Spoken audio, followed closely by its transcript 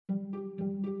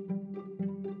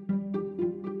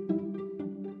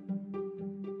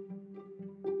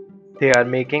They are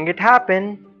making it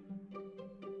happen,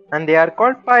 and they are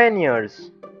called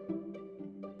pioneers.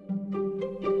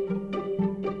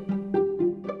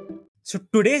 So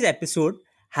today's episode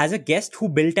has a guest who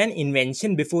built an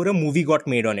invention before a movie got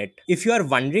made on it. If you are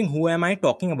wondering who am I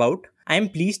talking about, I am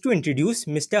pleased to introduce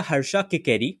Mr. Harsha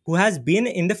Kikeri, who has been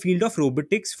in the field of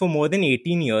robotics for more than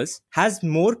 18 years, has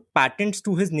more patents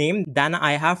to his name than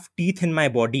I have teeth in my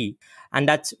body, and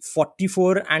that's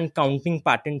 44 and counting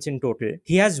patents in total.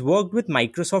 He has worked with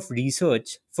Microsoft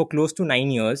Research for close to 9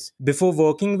 years before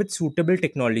working with Suitable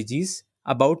Technologies,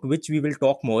 about which we will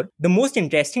talk more. The most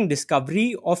interesting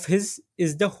discovery of his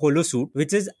is the Holosuit,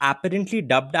 which is apparently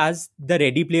dubbed as the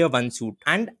Ready Player One suit.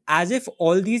 And as if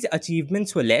all these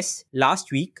achievements were less,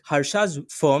 last week Harsha's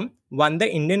firm won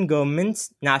the Indian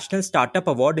government's National Startup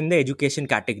Award in the education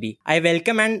category. I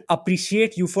welcome and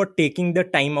appreciate you for taking the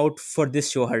time out for this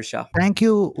show, Harsha. Thank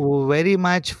you very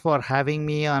much for having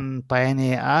me on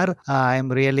Pioneer.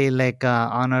 I'm really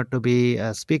honored to be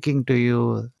speaking to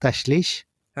you, Tashlish.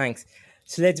 Thanks.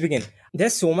 So let's begin.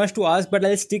 There's so much to ask, but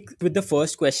I'll stick with the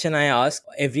first question I ask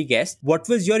every guest. What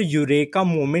was your eureka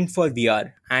moment for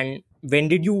VR? And when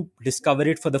did you discover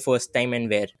it for the first time and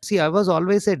where? See, I was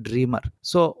always a dreamer.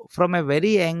 So, from a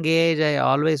very young age, I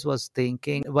always was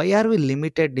thinking, why are we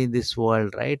limited in this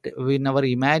world, right? In our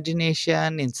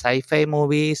imagination, in sci fi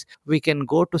movies, we can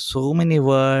go to so many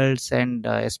worlds, and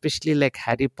especially like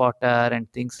Harry Potter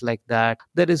and things like that.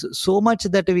 There is so much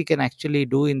that we can actually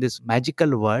do in this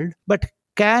magical world. But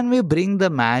can we bring the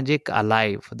magic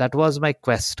alive? That was my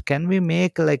quest. Can we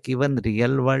make like even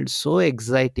real world so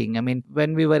exciting? I mean,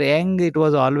 when we were young, it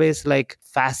was always like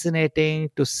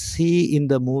fascinating to see in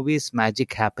the movies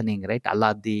magic happening, right?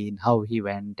 Aladdin, how he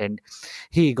went and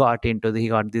he got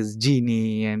this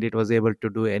genie and it was able to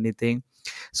do anything.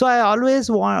 So I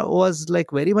always was like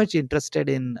very much interested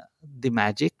in the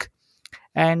magic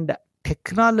and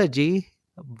technology.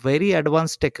 Very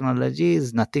advanced technology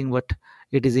is nothing but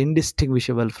it is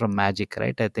indistinguishable from magic,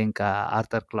 right? I think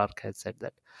Arthur Clarke has said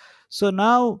that. So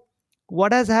now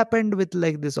what has happened with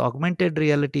like this augmented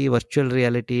reality, virtual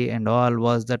reality and all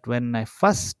was that when I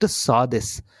first saw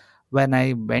this, when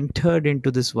I entered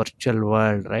into this virtual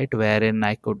world, right, wherein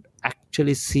I could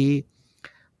actually see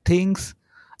things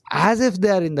as if they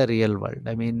are in the real world.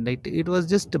 I mean, it was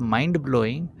just mind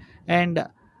blowing. And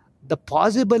the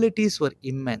possibilities were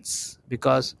immense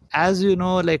because, as you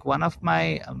know, like one of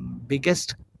my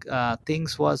biggest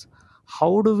things was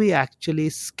how do we actually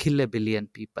skill a billion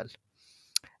people?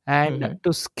 And Mm-hmm.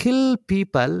 to skill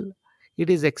people,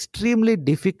 it is extremely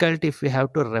difficult if we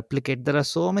have to replicate. There are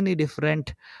so many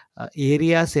different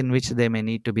areas in which they may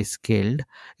need to be skilled.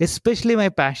 Especially my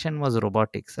passion was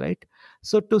robotics, right?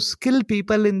 So to skill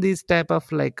people in these type of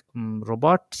like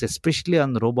robots, especially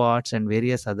on robots and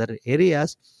various other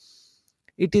areas,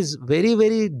 it is very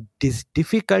very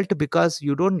difficult because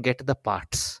you don't get the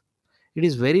parts. It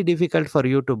is very difficult for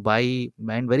you to buy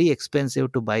and very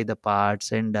expensive to buy the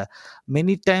parts. And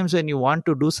many times when you want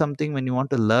to do something, when you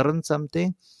want to learn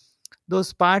something,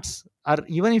 those parts are,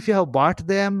 even if you have bought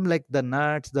them, like the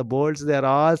nuts, the bolts, they're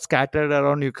all scattered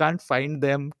around, you can't find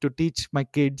them to teach my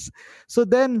kids. So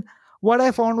then what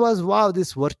I found was, wow,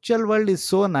 this virtual world is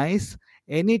so nice.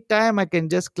 Anytime I can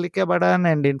just click a button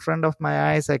and in front of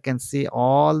my eyes I can see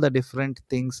all the different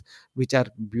things which are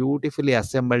beautifully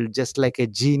assembled just like a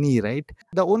genie, right?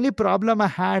 The only problem I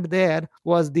had there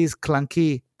was these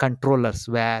clunky controllers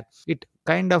where it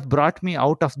kind of brought me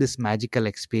out of this magical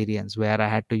experience where I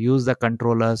had to use the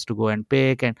controllers to go and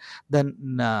pick, and then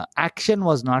action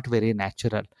was not very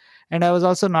natural. And I was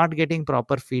also not getting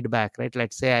proper feedback, right?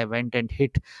 Let's say I went and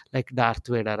hit like Darth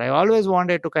Vader. I always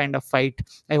wanted to kind of fight.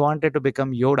 I wanted to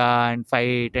become Yoda and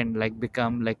fight and like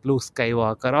become like Luke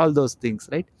Skywalker, all those things,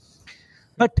 right?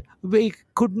 But we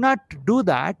could not do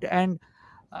that. And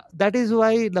that is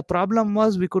why the problem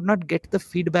was we could not get the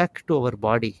feedback to our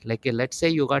body. Like let's say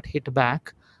you got hit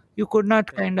back, you could not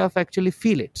Correct. kind of actually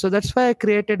feel it. So that's why I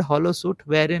created Holosuit,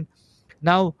 wherein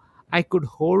now I could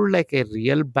hold like a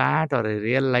real bat or a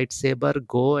real lightsaber,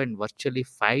 go and virtually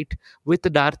fight with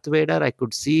Darth Vader. I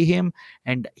could see him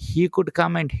and he could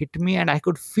come and hit me and I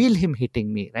could feel him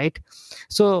hitting me, right?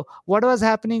 So what was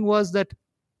happening was that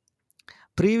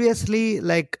previously,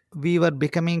 like we were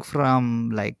becoming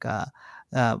from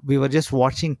we were just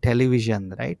watching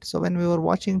television, right? So when we were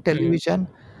watching Mm-hmm. television,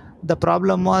 the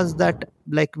problem was that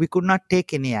like we could not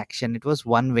take any action. It was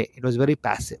one way, it was very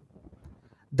passive.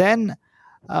 Then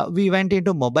we went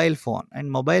into mobile phone, and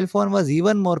mobile phone was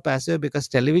even more passive because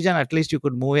television, at least you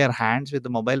could move your hands. With the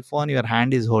mobile phone, your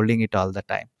hand is holding it all the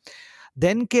time.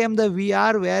 Then came the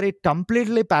VR where it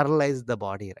completely paralyzed the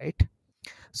body, right?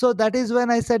 So that is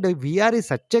when I said VR is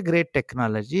such a great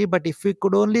technology, but if we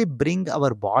could only bring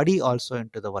our body also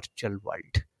into the virtual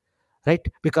world, right?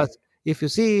 Because if you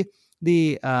see,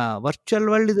 the virtual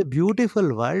world is a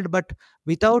beautiful world, but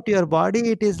without your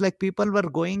body, it is like people were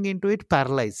going into it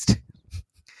paralyzed.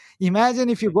 Imagine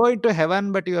if you go into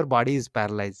heaven but your body is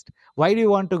paralyzed. Why do you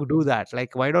want to do that?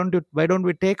 Like, why don't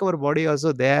we take our body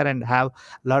also there and have a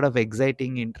lot of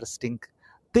exciting, interesting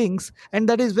things? And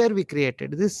that is where we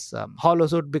created this hollow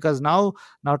suit, because now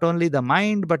not only the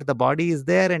mind but the body is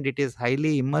there, and it is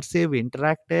highly immersive,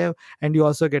 interactive, and you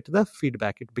also get the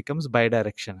feedback. It becomes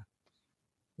bidirectional.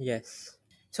 Yes.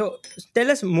 So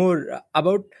tell us more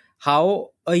about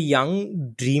how a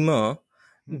young dreamer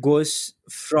goes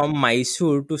from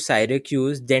Mysore to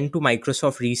Syracuse, then to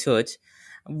Microsoft Research.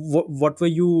 What were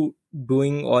you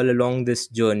doing all along this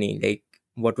journey? Like,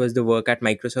 what was the work at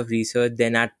Microsoft Research,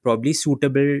 then at probably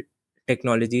Suitable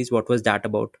Technologies? What was that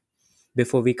about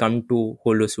before we come to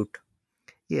HoloSuit?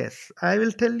 Yes, I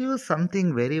will tell you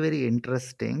something very, very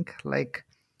interesting. Like,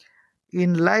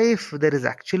 in life, there is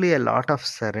actually a lot of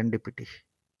serendipity.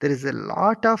 There is a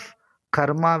lot of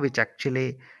karma which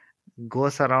actually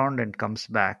goes around and comes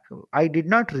back. I did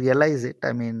not realize it.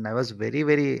 I mean, I was very,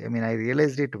 very, I mean, I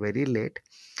realized it very late.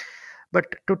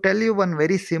 But to tell you one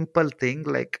very simple thing,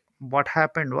 like what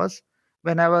happened was,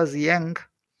 when I was young,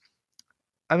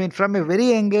 I mean, from a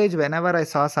very young age, whenever I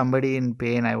saw somebody in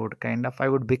pain, I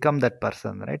would become that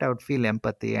person, right? I would feel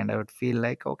empathy and I would feel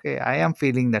like, okay, I am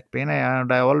feeling that pain.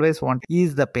 And I always want to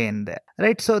ease the pain there,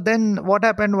 right? So then what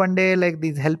happened one day, like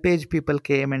these help age people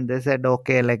came and they said,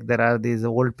 okay, like there are these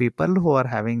old people who are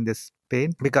having this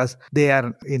pain because they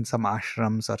are in some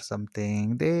ashrams or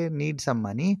something. They need some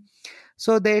money.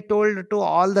 So they told to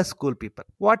all the school people.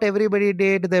 What everybody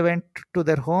did, they went to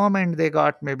their home and they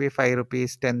got maybe 5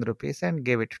 rupees, 10 rupees and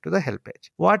gave it to the help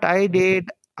page. What I did,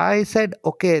 I said,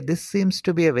 okay, this seems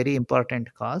to be a very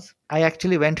important cause. I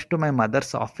actually went to my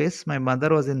mother's office. My mother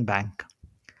was in bank.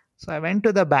 So I went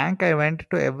to the bank, I went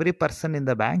to every person in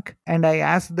the bank and I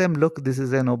asked them, look, this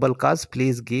is a noble cause,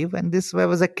 please give. And this I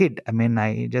was a kid. I mean,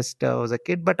 I just was a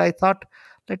kid, but I thought,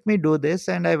 let me do this.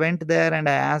 And I went there and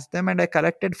I asked them and I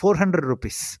collected 400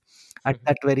 rupees at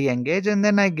that very young age. And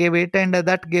then I gave it, and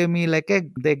that gave me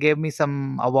they gave me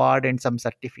some award and some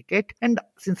certificate. And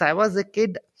since I was a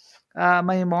kid,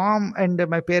 my mom and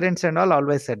my parents and all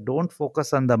always said, don't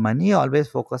focus on the money, always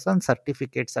focus on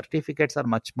certificates. Certificates are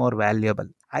much more valuable.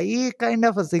 I kind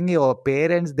of thinking, oh,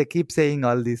 parents, they keep saying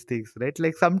all these things, right?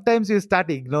 Like sometimes you start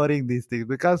ignoring these things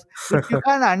because like, you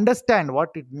can't understand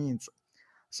what it means.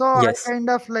 So I Yes. kind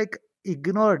of like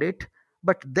ignored it.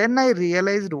 But then I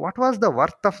realized what was the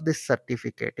worth of this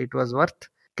certificate. It was worth,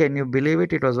 can you believe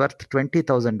it? It was worth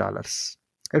 $20,000.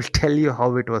 I'll tell you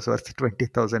how it was worth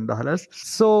 $20,000.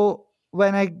 So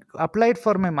when I applied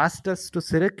for my master's to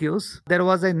Syracuse, there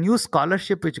was a new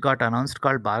scholarship which got announced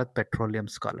called Bharat Petroleum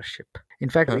Scholarship. In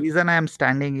fact, Huh. reason I am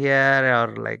standing here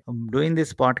or like doing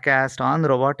this podcast on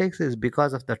robotics is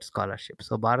because of that scholarship.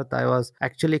 So Bharat, I was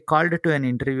actually called to an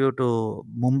interview to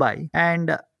Mumbai,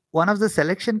 and one of the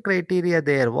selection criteria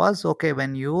there was, okay,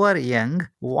 when you were young,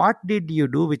 what did you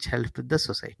do which helped the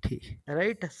society,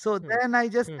 right? So Hmm. then I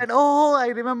just Hmm. said, oh, I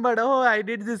remembered, oh, I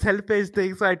did this help page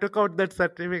thing. So I took out that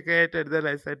certificate and then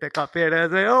I sent a copy and I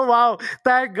was like, oh wow,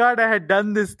 thank God I had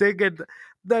done this thing. And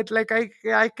that like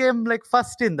I came like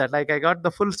first in that, like I got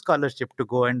the full scholarship to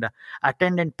go and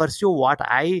attend and pursue what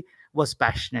I was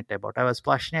passionate about. I was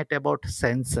passionate about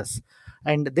senses,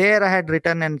 and there I had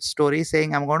written a story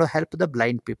saying I'm going to help the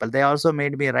blind people. They also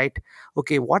made me write,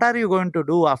 okay, what are you going to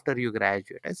do after you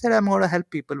graduate? I said I'm going to help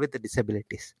people with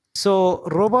disabilities. So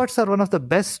robots are one of the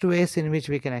best ways in which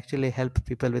we can actually help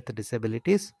people with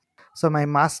disabilities. So my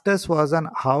master's was on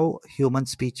how human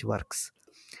speech works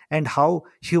and how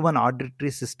human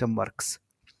auditory system works.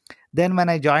 Then when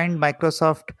I joined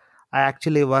Microsoft, I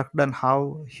actually worked on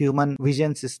how human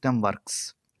vision system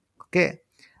works. Okay.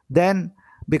 Then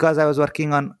because I was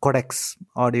working on codecs,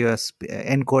 audio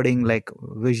encoding like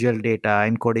visual data,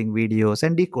 encoding videos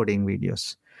and decoding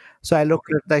videos. So I looked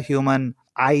Okay. at the human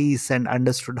eyes and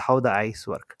understood how the eyes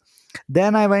work.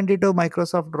 Then I went into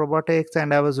Microsoft Robotics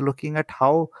and I was looking at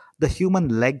how the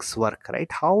human legs work,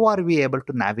 right? How are we able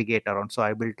to navigate around? So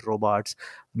I built robots,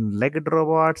 legged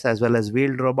robots as well as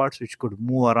wheeled robots, which could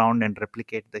move around and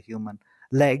replicate the human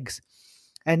legs.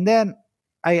 And then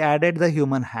I added the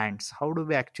human hands. How do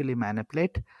we actually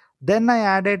manipulate? Then I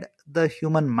added the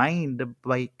human mind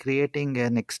by creating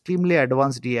an extremely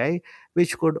advanced AI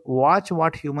which could watch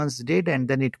what humans did and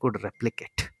then it could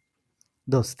replicate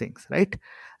those things, right?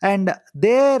 And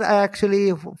there I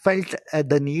actually felt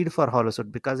the need for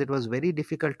holosuit, because it was very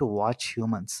difficult to watch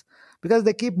humans, because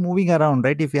they keep moving around,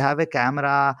 right? If you have a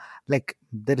camera, like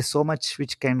there is so much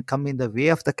which can come in the way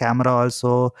of the camera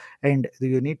also, and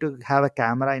you need to have a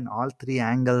camera in all three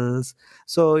angles.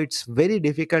 So it's very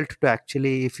difficult to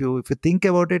actually, if you think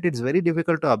about it, it's very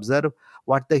difficult to observe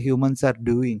what the humans are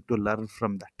doing to learn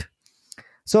from that.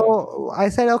 So I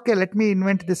said, okay, let me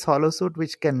invent this hollow suit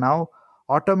which can now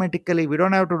automatically, we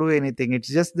don't have to do anything. It's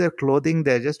just their clothing,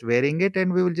 they're just wearing it,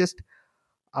 and we will just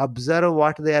observe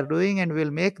what they are doing, and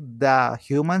we'll make the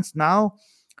humans now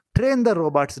train the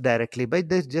robots directly by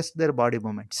just their body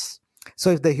movements.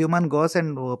 So if the human goes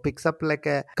and picks up like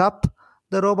a cup,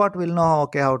 the robot will know,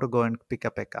 okay, how to go and pick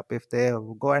up a cup. If they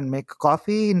go and make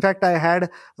coffee, in fact, I had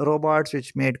robots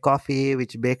which made coffee,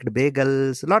 which baked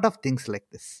bagels, a lot of things like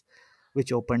this,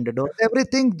 which opened the door,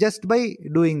 everything just by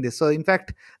doing this. So in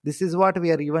fact, this is what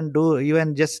we are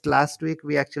even just last week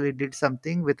we actually did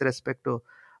something with respect to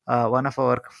one of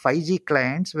our 5G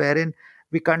clients, wherein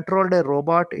we controlled a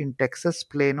robot in Texas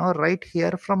Plano right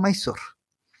here from Mysore.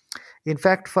 In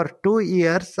fact, for 2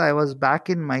 years I was back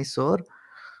in Mysore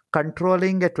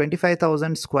controlling a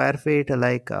 25,000 square feet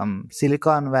like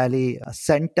Silicon Valley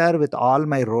center with all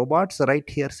my robots right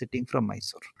here sitting from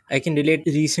Mysore. I can relate.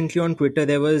 Recently on Twitter,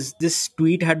 there was this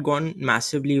tweet had gone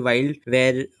massively wild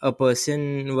where a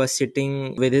person was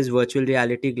sitting with his virtual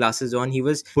reality glasses on. He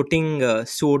was putting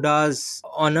sodas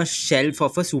on a shelf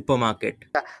of a supermarket.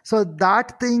 So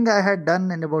that thing I had done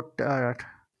in about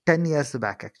 10 years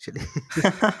back, actually.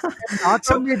 Not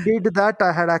So only did that,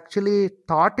 I had actually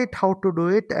taught it how to do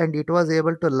it, and it was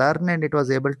able to learn, and it was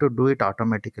able to do it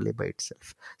automatically by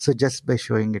itself. So just by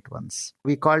showing it once.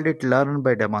 We called it learn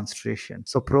by demonstration.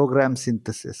 So program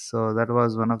synthesis. So that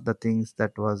was one of the things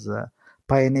that was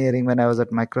pioneering when I was at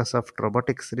Microsoft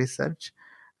Robotics Research.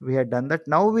 We had done that.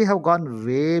 Now we have gone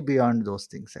way beyond those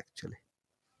things, actually.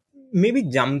 maybe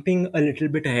jumping a little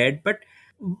bit ahead, but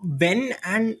when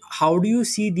and how do you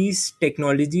see these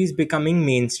technologies becoming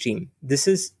mainstream? This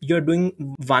is, you're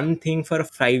doing one thing for a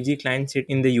 5G client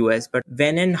in the US, but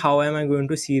when and how am I going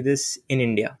to see this in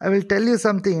India? I will tell you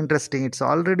something interesting. It's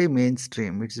already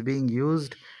mainstream. It's being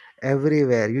used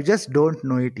everywhere. You just don't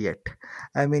know it yet.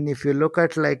 I mean, if you look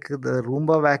at like the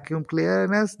Roomba vacuum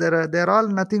cleaners, they're all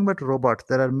nothing but robots.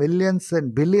 There are millions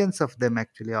and billions of them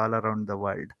actually all around the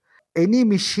world. Any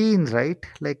machine, right?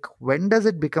 Like when does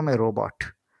it become a robot?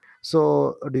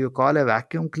 So do you call a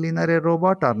vacuum cleaner a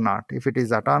robot or not? If it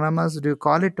is autonomous, do you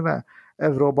call it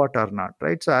a robot or not,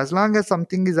 right? So as long as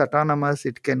something is autonomous,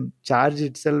 it can charge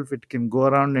itself, it can go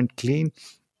around and clean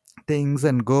things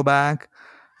and go back.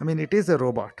 I mean, it is a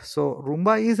robot. So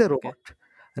Roomba is a Okay. robot,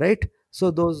 right? So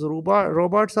those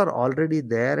robots are already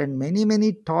there, and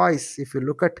many toys. If you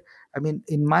look at, I mean,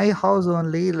 in my house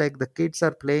only, like the kids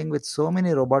are playing with so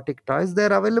many robotic toys.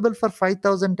 They're available for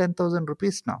 5,000, 10,000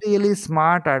 rupees now. Really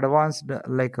smart, advanced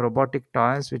like robotic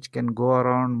toys which can go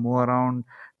around, move around,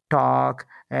 talk,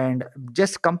 and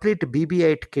just complete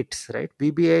BB-8 kits, right?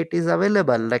 BB-8 is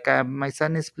available. Like my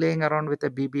son is playing around with a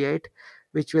BB-8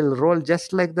 which will roll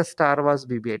just like the Star Wars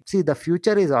BB-8. See, the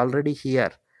future is already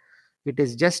here. It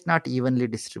is just not evenly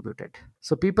distributed.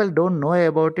 So people don't know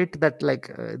about it, that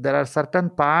like there are certain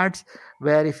parts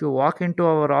where if you walk into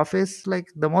our office, like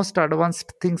the most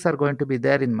advanced things are going to be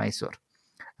there in Mysore,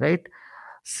 right?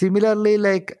 Similarly,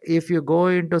 like if you go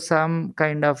into some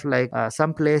kind of like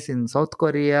some place in South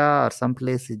Korea, or some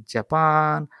place in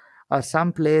Japan, or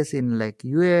some place in like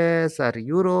US or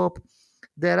Europe,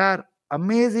 there are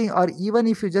amazing, or even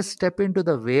if you just step into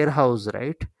the warehouse,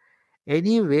 right?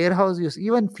 Any warehouse,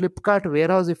 even Flipkart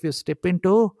warehouse, if you step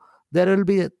into, there will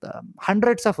be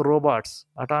hundreds of robots,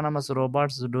 autonomous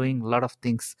robots doing a lot of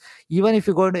things. Even if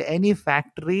you go to any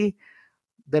factory,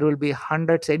 there will be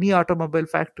hundreds. Any automobile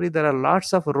factory, there are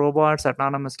lots of robots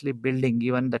autonomously building.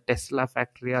 Even the Tesla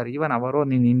factory, or even our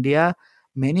own in India,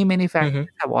 many Mm-hmm. factories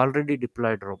have already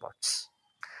deployed robots.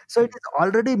 So it is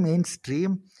already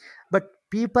mainstream, but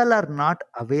people are not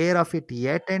aware of it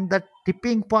yet. And the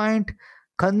tipping point,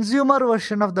 consumer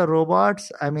version of the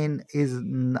robots, I mean,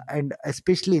 and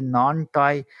especially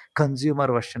non-toy consumer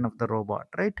version of the robot,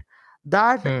 right?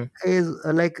 That Hmm. is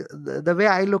like the way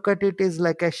I look at it is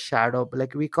like a shadow.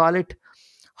 Like we call it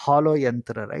hollow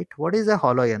yantra, right? What is a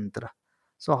hollow yantra?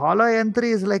 So hollow yantra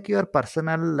is like your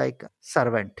personal like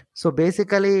servant. So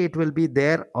basically it will be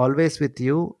there always with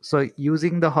you. So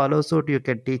using the hollow suit, you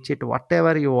can teach it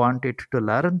whatever you want it to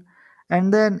learn,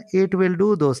 and then it will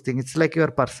do those things. It's like your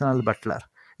personal butler.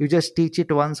 You just teach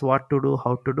it once what to do,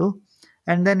 how to do,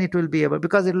 and then it will be able,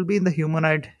 because it will be in the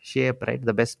humanoid shape, right?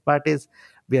 The best part is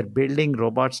we are building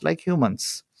robots like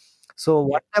humans. So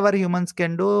Yep. whatever humans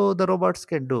can do, the robots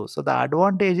can do. So the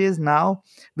advantage is now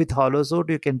with HoloSuit,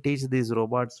 you can teach these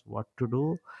robots what to do,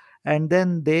 and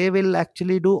then they will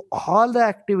actually do all the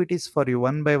activities for you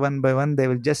one by one by one. They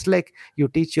will, just like you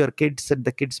teach your kids, and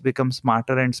the kids become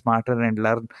smarter and smarter and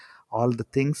learn all the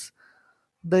things.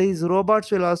 These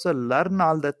robots will also learn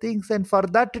all the things, and for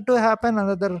that to happen,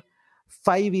 another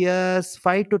 5 years,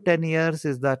 5 to 10 years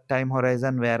is the time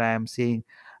horizon where I am seeing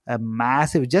a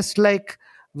massive, just like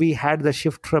we had the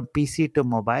shift from PC to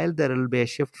mobile, there will be a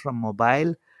shift from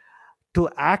mobile to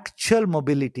actual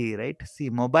mobility, right? See,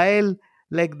 mobile,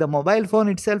 like the mobile phone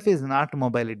itself is not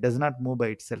mobile, it does not move by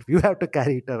itself, you have to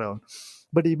carry it around.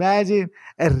 But imagine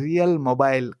a real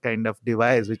mobile kind of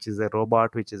device, which is a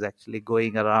robot which is actually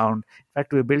going around. In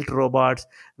fact, we built robots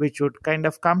which would kind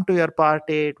of come to your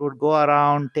party, it would go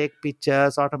around, take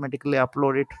pictures, automatically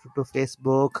upload it to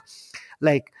Facebook,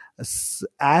 like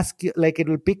ask you, like it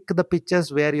will pick the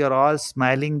pictures where you're all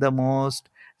smiling the most,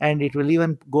 and it will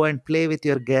even go and play with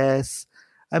your guests.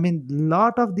 I mean,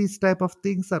 lot of these type of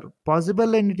things are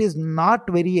possible, and it is not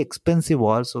very expensive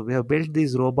also. We have built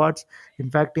these robots. In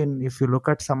fact, in if you look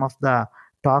at some of the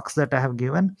talks that I have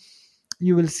given,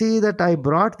 you will see that I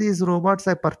brought these robots,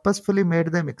 I purposefully made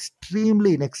them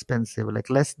extremely inexpensive, like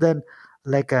less than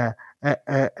like a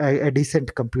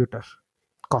decent computer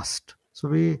cost. So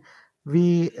we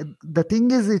the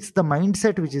thing is, it's the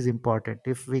mindset which is important.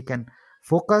 If we can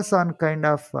focus on kind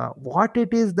of what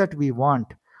it is that we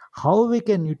want, how we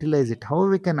can utilize it, how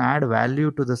we can add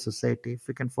value to the society, if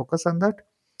we can focus on that,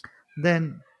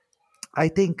 then I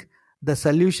think the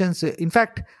solutions, in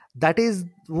fact, that is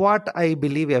what I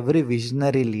believe every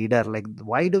visionary leader, like,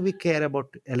 why do we care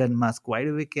about Elon Musk? Why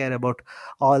do we care about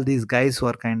all these guys who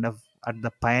are kind of at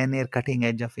the pioneer cutting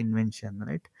edge of invention,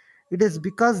 right? It is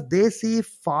because they see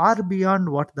far beyond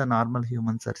what the normal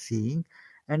humans are seeing,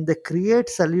 and they create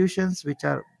solutions which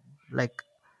are like,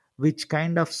 which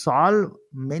kind of solve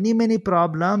many many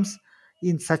problems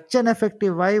in such an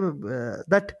effective way,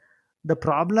 that the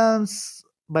problems,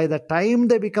 by the time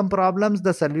they become problems,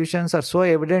 the solutions are so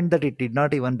evident that it did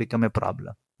not even become a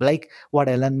problem, like what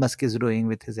Elon Musk is doing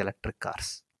with his electric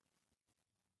cars.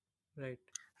 Right.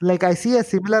 Like, I see a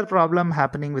similar problem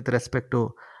happening with respect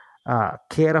to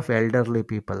care of elderly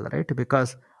people, right?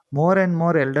 Because more and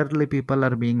more elderly people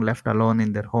are being left alone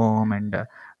in their home, and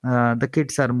the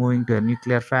kids are moving to a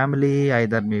nuclear family,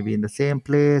 either maybe in the same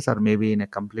place or maybe in a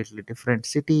completely different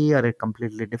city or a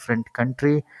completely different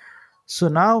country. So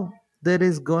now there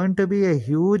is going to be a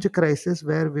huge crisis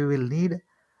where we will need a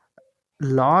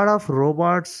lot of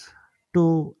robots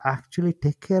to actually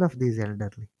take care of these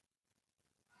elderly,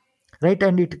 right?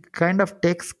 And it kind of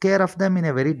takes care of them in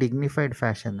a very dignified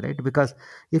fashion, right? Because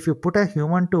if you put a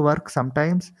human to work,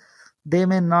 sometimes they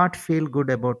may not feel good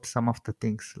about some of the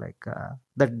things like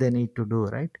that they need to do,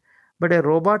 right? But a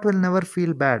robot will never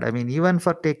feel bad. I mean, even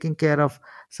for taking care of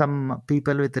some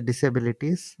people with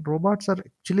disabilities, robots are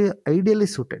actually ideally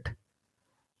suited,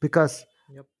 because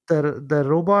Yep. the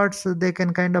robots, they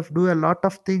can kind of do a lot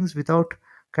of things without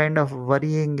kind of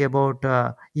worrying about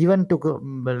even to go,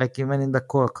 like even in the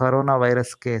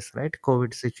coronavirus case, right?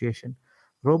 COVID situation,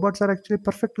 robots are actually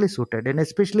perfectly suited, and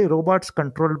especially robots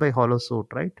controlled by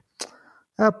HoloSuit, right?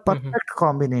 A Hmm. perfect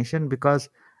combination, because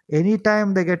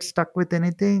anytime they get stuck with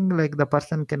anything, like the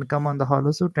person can come on the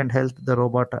HoloSuit and help the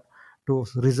robot to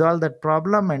resolve that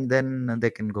problem, and then they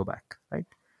can go back, right?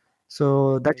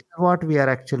 So that Right. is what we are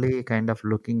actually kind of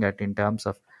looking at in terms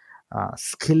of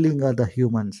skilling other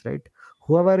humans, right?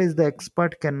 Whoever is the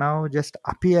expert can now just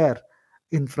appear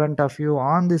in front of you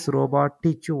on this robot,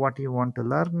 teach you what you want to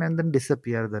learn, and then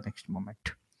disappear the next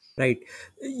moment. Right.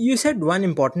 You said one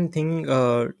important thing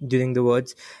during the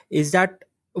words is that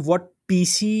what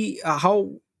PC,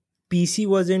 how PC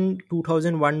was in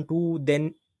 2001 to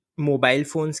then mobile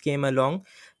phones came along.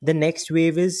 The next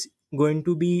wave is going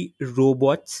to be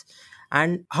robots.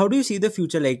 And how do you see the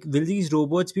future? Like, will these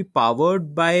robots be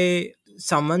powered by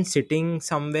someone sitting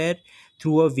somewhere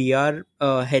through a VR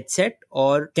headset,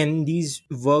 or can these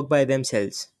work by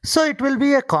themselves? So it will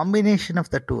be a combination of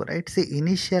the two, right? See,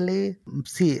 initially,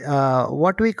 see,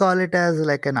 what we call it as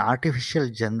like an artificial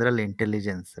general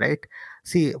intelligence, right?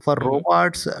 See, for Mm-hmm.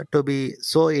 robots to be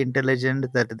so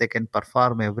intelligent that they can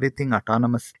perform everything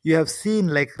autonomous, you have seen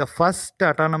like the first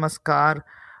autonomous car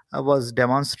was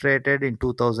demonstrated in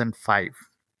 2005.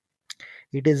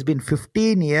 It has been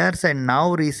 15 years, and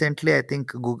now recently, I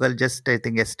think Google just, I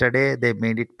think yesterday, they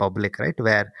made it public, right?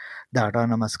 Where the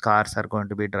autonomous cars are going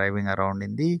to be driving around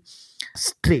in the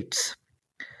streets.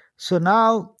 So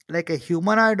now, like a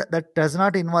humanoid that does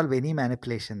not involve any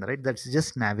manipulation, right? That's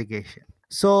just navigation.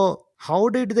 So How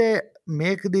did they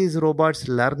make these robots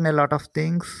learn a lot of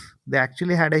things? They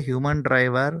actually had a human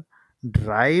driver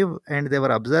drive, and they were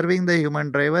observing the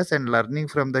human drivers and learning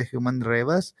from the human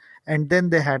drivers, and then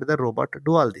they had the robot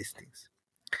do all these things.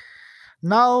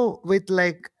 Now with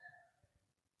like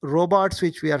robots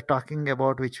which we are talking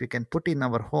about, which we can put in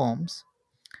our homes,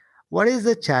 what is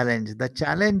the challenge? The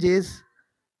challenge is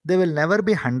they will never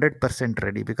be 100%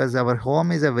 ready, because our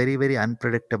home is a very very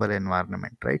unpredictable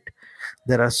environment, right?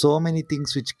 There are so many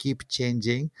things which keep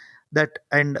changing, that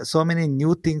and so many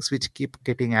new things which keep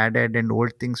getting added and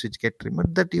old things which get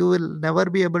removed, that you will never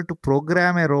be able to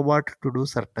program a robot to do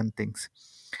certain things.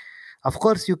 Of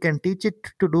course you can teach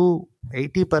it to do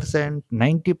 80%,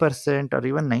 90%, or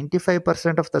even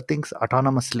 95% of the things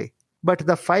autonomously, but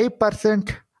the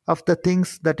 5% of the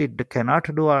things that it cannot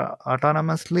do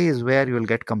autonomously is where you will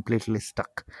get completely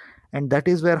stuck. And that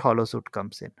is where holosuit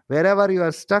comes in. Wherever you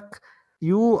are stuck,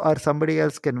 you or somebody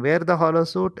else can wear the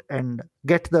holosuit and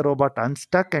get the robot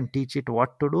unstuck and teach it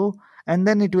what to do, and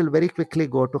then it will very quickly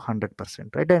go to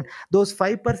 100%, right? And those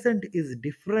 5% is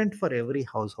different for every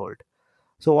household.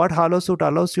 So what holosuit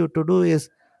allows you to do is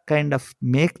kind of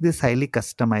make this highly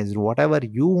customized. Whatever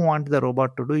you want the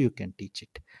robot to do, you can teach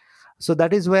it. So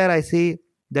that is where I see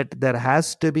that there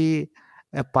has to be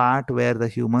a part where the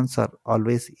humans are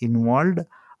always involved,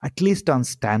 at least on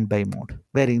standby mode,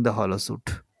 wearing the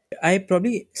holosuit. I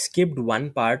probably skipped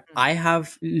one part. I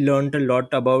have learned a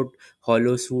lot about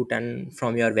Holosuit and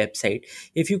from your website.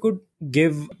 If you could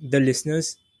give the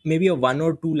listeners maybe a one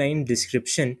or two line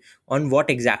description on what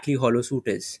exactly Holosuit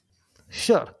is.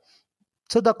 Sure.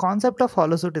 So the concept of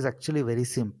holosuit is actually very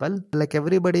simple. Like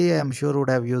everybody, I'm sure, would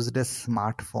have used a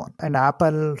smartphone. And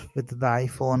Apple with the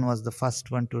iPhone was the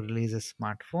first one to release a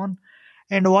smartphone.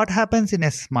 And what happens in a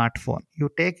smartphone? You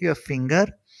take your finger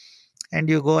and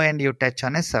you go and you touch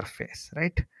on a surface,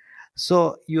 right?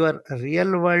 So your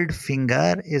real world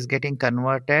finger is getting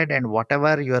converted, and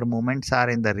whatever your movements are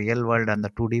in the real world on the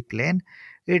 2D plane,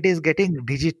 it is getting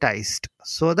digitized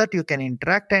so that you can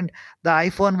interact, and the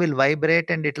iPhone will vibrate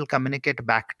and it will communicate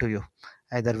back to you.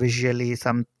 Either visually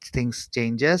some things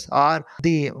changes, or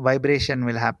the vibration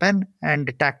will happen,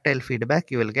 and tactile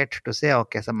feedback you will get to say,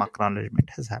 okay, some acknowledgement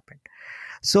has happened.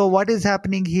 So what is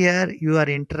happening here? You are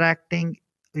interacting,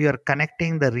 you are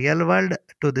connecting the real world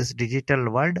to this digital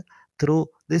world through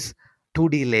this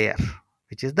 2D layer,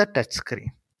 which is the touch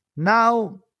screen.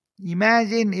 Now,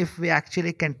 imagine if we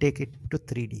actually can take it to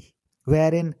 3D,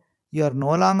 wherein you are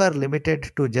no longer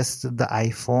limited to just the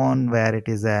iPhone, where it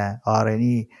is a, or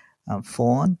any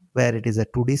phone where it is a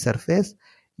 2D surface.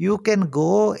 You can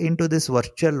go into this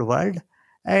virtual world,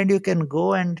 and you can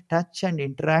go and touch and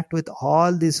interact with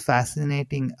all these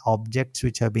fascinating objects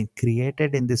which have been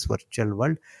created in this virtual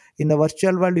world. In the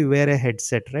virtual world, you wear a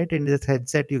headset, right? In this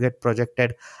headset, you get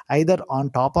projected either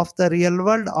on top of the real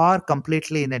world or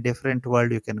completely in a different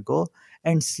world. You can go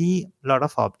and see a lot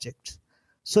of objects.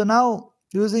 So now,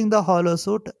 using the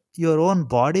holosuit, your own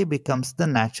body becomes the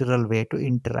natural way to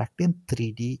interact in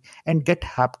 3D and get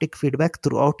haptic feedback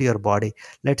throughout your body.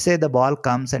 Let's say the ball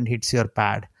comes and hits your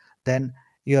pad, then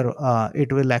your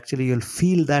it will actually, you'll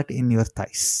feel that in your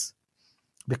thighs,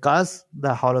 because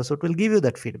the holosuit will give you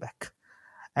that feedback.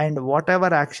 And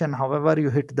whatever action, however you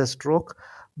hit the stroke,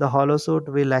 the holosuit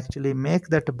will actually make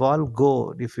that ball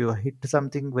go. If you hit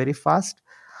something very fast,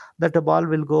 that ball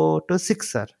will go to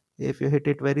sixer. If you hit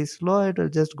it very slow, it will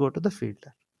just go to the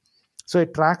fielder. So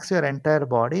it tracks your entire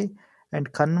body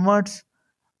and converts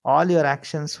all your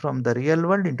actions from the real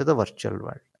world into the virtual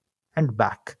world and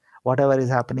back. Whatever is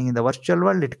happening in the virtual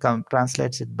world, it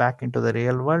translates it back into the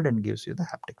real world and gives you the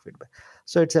haptic feedback.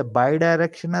 So it's a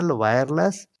bidirectional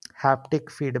wireless haptic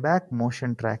feedback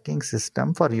motion tracking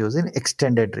system for use in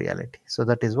extended reality. So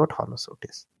that is what holosuit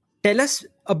is. Tell us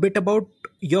a bit about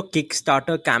your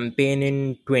Kickstarter campaign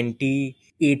in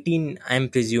 2018, I'm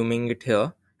presuming it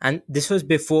here. And this was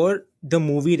before the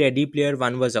movie Ready Player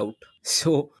One was out.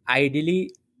 So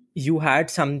ideally, you had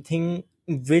something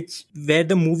which where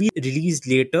the movie released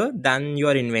later than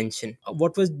your invention.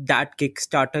 What was that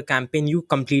Kickstarter campaign? You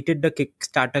completed the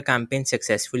Kickstarter campaign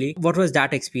successfully. What was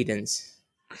that experience?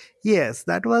 Yes,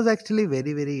 that was actually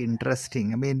very, very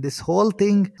interesting. I mean, this whole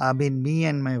thing, I mean, me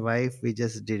and my wife, we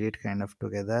just did it kind of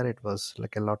together. It was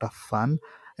like a lot of fun,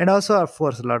 and also, of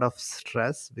course, a lot of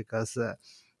stress, because uh,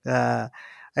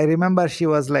 I remember she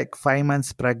was like 5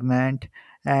 months pregnant,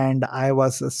 and I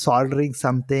was soldering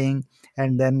something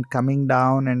and then coming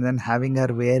down and then having her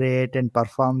wear it and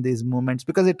perform these movements,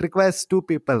 because it requires two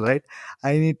people, right?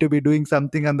 I need to be doing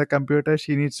something on the computer,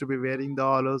 she needs to be wearing the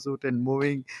hollow suit and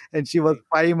moving. And she was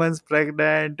 5 months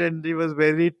pregnant and she was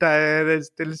very tired, and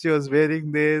still she was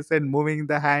wearing this and moving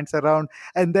the hands around.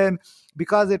 And then,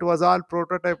 because it was all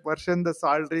prototype version, the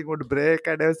soldering would break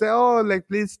and I would say, oh, like,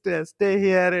 please stay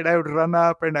here, and I would run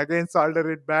up and again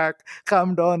solder it back,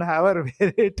 come down, have her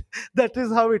wear it. That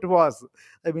is how it was.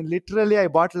 I mean, literally, I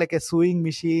bought like a sewing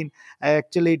machine. I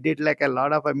actually did like a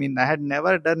lot of, I mean, I had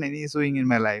never done any sewing in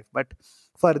my life, but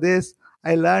for this,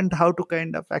 I learned how to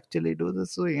kind of actually do the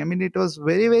sewing. I mean, it was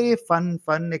very, very fun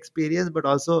experience, but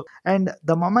also, and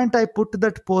the moment I put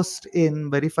that post in,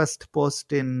 very first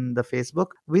post in the Facebook,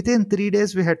 within 3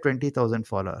 days, we had 20,000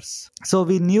 followers. So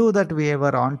we knew that we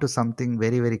were on to something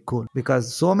very, very cool,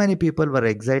 because so many people were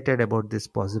excited about this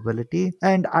possibility.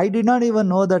 And I did not even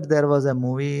know that there was a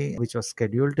movie which was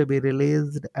scheduled to be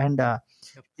released. And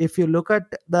if you look at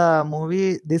the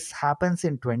movie, this happens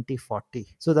in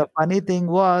 2040. So the funny thing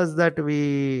was that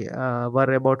we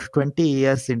were about 20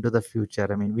 years into the future.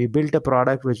 I mean, we built a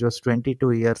product which was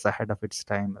 22 years ahead of its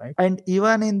time, right? And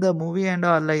even in the movie and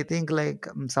all, I think like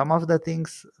some of the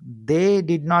things they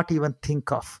did not even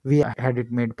think of, we had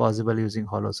it made possible using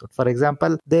HoloSuit. For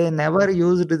example, they never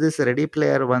used this Ready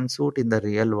Player One suit in the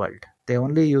real world. They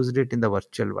only used it in the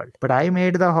virtual world. But I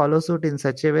made the HoloSuit in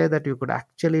such a way that you could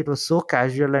actually, it was so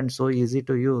casual and so easy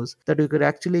to use that you could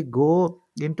actually go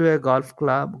into a golf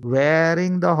club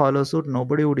wearing the HoloSuit.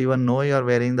 Nobody would even know you're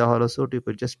wearing the HoloSuit. You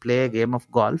could just play a game of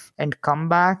golf and come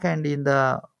back, and in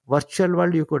the virtual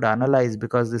world you could analyze,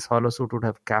 because this HoloSuit would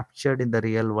have captured in the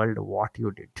real world what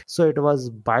you did. So it was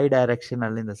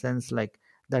bi-directional in the sense like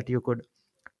that you could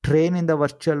train in the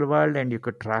virtual world and you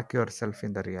could track yourself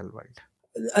in the real world.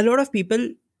 A lot of people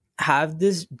have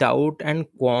this doubt and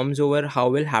qualms over how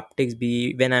will haptics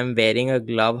be when I'm wearing a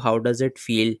glove. How does it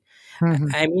feel?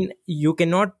 Mhm. I mean, you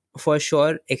cannot for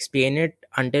sure explain it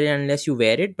until and unless you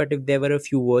wear it. But if there were a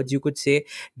few words you could say,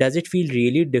 does it feel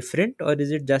really different, or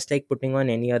is it just like putting on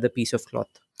any other piece of cloth?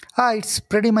 It's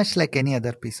pretty much like any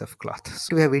other piece of cloth.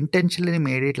 So we have intentionally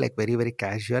made it like very, very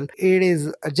casual. It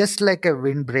is just like a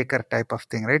windbreaker type of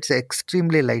thing, right? It's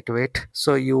extremely lightweight,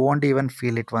 so you won't even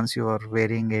feel it once you are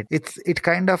wearing it. It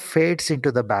kind of fades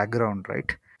into the background,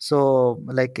 right? So,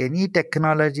 like any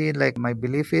technology, like my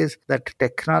belief is that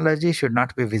technology should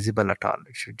not be visible at all.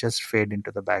 It should just fade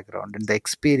into the background, and the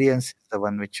experience is the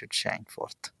one which should shine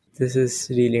forth. This is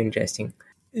really interesting.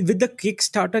 With the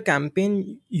Kickstarter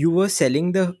campaign, you were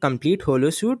selling the complete holo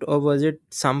suit, or was it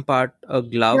some part a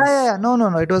glove? Yeah. No.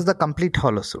 It was the complete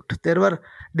hollow suit. There were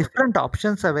different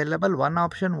options available. One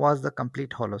option was the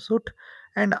complete hollow suit,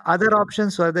 and other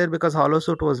options were there because hollow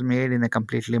suit was made in a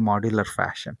completely modular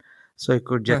fashion. So you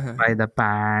could just Uh-huh. buy the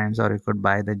pants or you could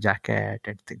buy the jacket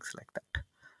and things like that.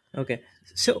 Okay.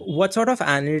 So, what sort of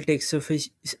analytics? So, for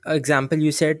example,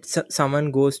 you said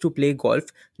someone goes to play golf.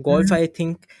 Golf, Mhm. I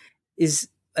think, is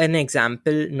an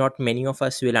example not many of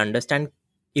us will understand.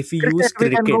 If we use Cricket,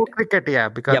 we can go cricket, cricket, yeah,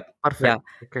 because yep, perfect. yeah.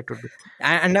 Cricket would be.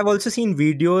 And I've also seen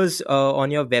videos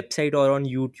on your website or on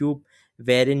YouTube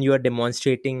wherein you are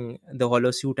demonstrating the hollow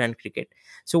suit and cricket.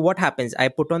 So, what happens? I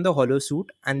put on the hollow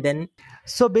suit and then.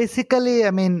 So basically,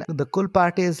 I mean, the cool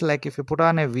part is like if you put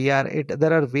on a VR,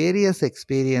 there are various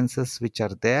experiences which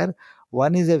are there.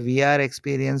 One is a VR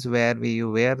experience where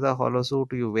you wear the hollow suit,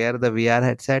 you wear the VR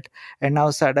headset, and now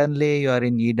suddenly you are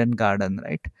in Eden Garden,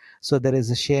 right? So there is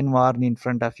a Shane Warne in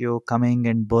front of you coming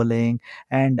and bowling,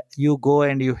 and you go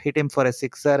and you hit him for a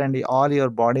sixer, and all your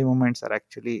body movements are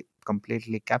actually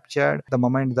completely captured. The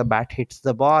moment the bat hits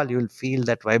the ball, you will feel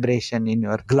that vibration in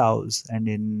your gloves,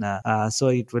 and so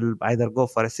it will either go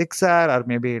for a sixer or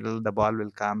maybe the ball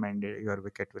will come and your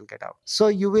wicket will get out. So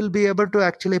you will be able to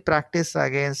actually practice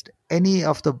against any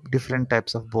of the different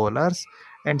types of bowlers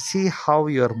and see how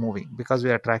you are moving, because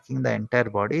we are tracking the entire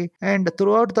body, and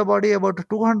throughout the body about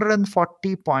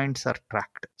 240 points are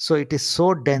tracked. So it is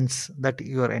so dense that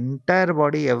your entire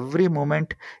body, every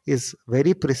movement is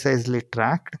very precisely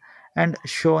tracked and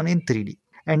shown in 3D.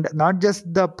 And not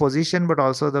just the position, but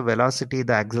also the velocity,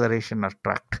 the acceleration are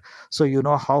tracked. So you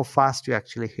know how fast you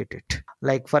actually hit it.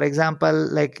 Like for example,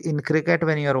 like in cricket,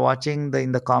 when you're watching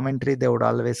in the commentary, they would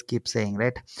always keep saying,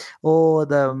 right? Oh,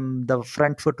 the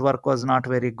front footwork was not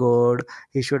very good.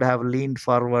 He should have leaned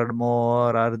forward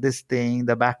more, or this thing,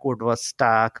 the backward was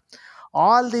stuck.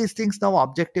 All these things now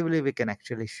objectively we can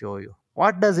actually show you.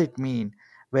 What does it mean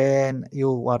when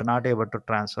you are not able to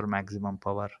transfer maximum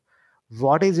power?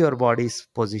 What is your body's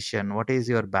position? What is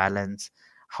your balance?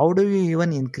 how do you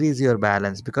even increase your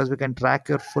balance? Because we can track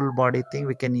your full body thing.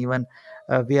 We can even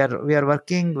we are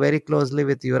working very closely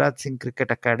with Yuvraj Singh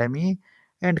Cricket Academy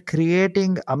and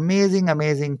creating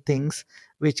amazing things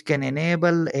which can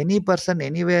enable any person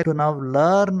anywhere to now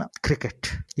learn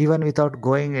cricket even without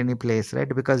going any place,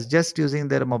 right? Because just using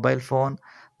their mobile phone,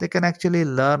 they can actually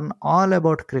learn all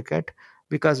about cricket,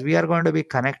 because we are going to be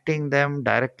connecting them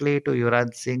directly to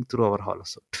Yuvraj Singh through our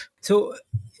holosuit. So,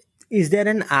 is there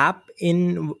an app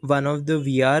in one of the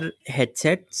VR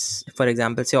headsets? For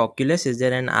example, say Oculus, is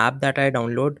there an app that I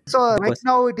download? So right Because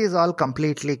now it is all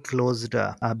completely closed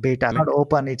beta, not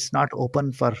open. It's not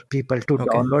open for people to okay.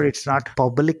 download. It's not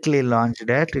publicly launched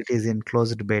yet. It is in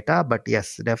closed beta, but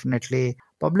yes, definitely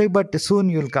public. But soon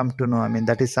you'll come to know. I mean,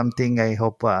 that is something I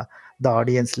hope the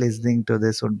audience listening to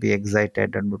this would be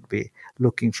excited and would be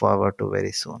looking forward to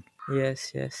very soon.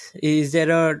 Yes, yes. Is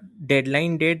there a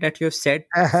deadline date that you've set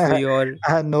for your?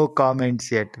 No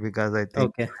comments yet, because I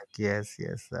think Okay. yes.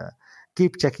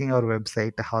 Keep checking our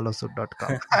website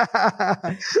holosuit.com.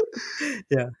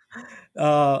 Yeah.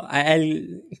 I'll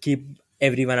keep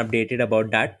everyone updated about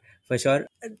that for sure.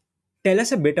 Tell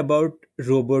us a bit about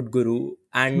Robot Guru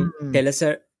and Hmm. tell us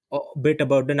a bit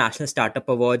about the National Startup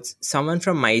Awards. Someone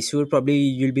from Mysore, probably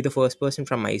you'll be the first person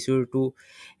from Mysore to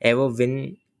ever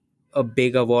win a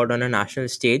big award on a national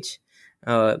stage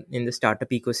in the startup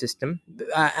ecosystem.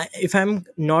 If I'm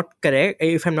not correct,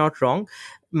 if I'm not wrong,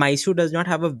 Mysore does not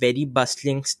have a very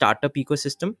bustling startup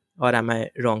ecosystem, or am I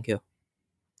wrong here?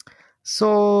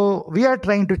 So we are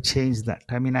trying to change that.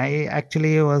 I mean, I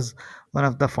actually was one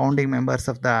of the founding members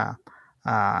of the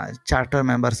charter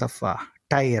members of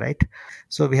TIE, right?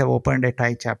 So we have opened a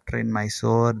TIE chapter in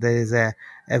Mysore. There is a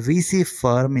VC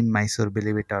firm in Mysore,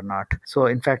 believe it or not. So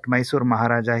in fact, Mysore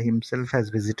Maharaja himself has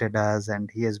visited us and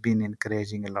he has been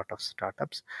encouraging a lot of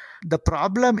startups. The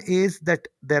problem is that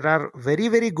there are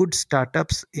very good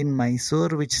startups in Mysore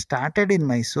which started in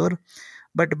Mysore,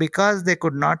 but because they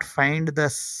could not find the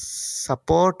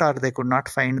support or they could not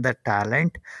find the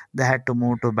talent, they had to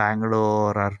move to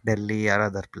Bangalore or Delhi or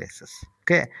other places.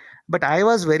 Okay, but I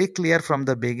was very clear from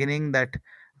the beginning that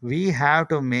we have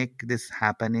to make this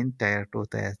happen in tier 2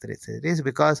 tier 3 cities,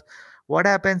 because what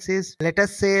happens is, let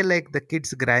us say like the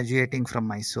kids graduating from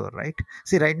Mysore, right?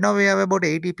 See, right now we have about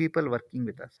 80 people working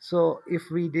with us. So if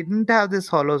we didn't have this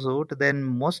hollow suit, then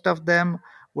most of them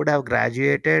would have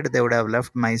graduated, they would have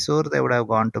left Mysore, they would have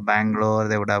gone to Bangalore,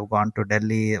 they would have gone to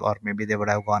Delhi, or maybe they would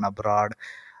have gone abroad.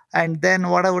 And then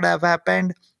what would have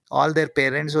happened? All their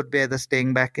parents would be either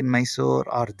staying back in Mysore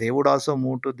or they would also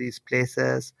move to these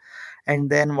places. And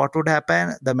then what would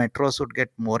happen? The metros would get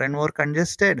more and more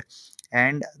congested,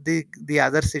 and the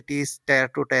other cities, tier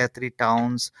 2, tier 3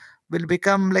 towns, will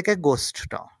become like a ghost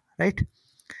town, right?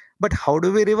 But how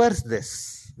do we reverse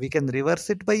this? We can reverse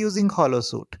it by using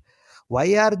holosuit.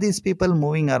 Why are these people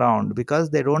moving around? Because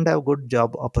they don't have good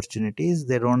job opportunities,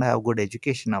 they don't have good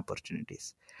education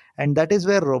opportunities. And that is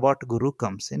where Robot Guru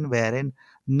comes in, wherein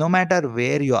no matter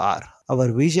where you are,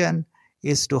 our vision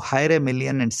is to hire 1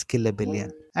 million and skill 1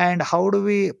 billion. And how do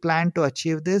we plan to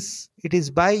achieve this? It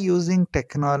is by using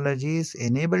technologies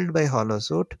enabled by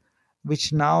holosuit,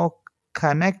 which now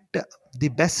connect the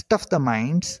best of the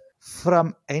minds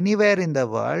from anywhere in the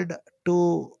world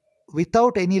to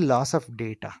without any loss of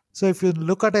data. So if you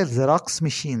look at a Xerox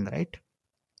machine, right?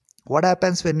 What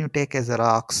happens when you take a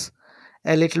Xerox?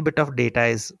 A little bit of data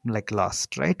is like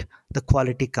lost, right? The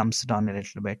quality comes down a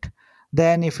little bit.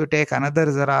 Then if you take another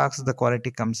Xerox, the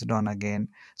quality comes down again.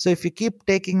 So if you keep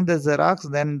taking the Xerox,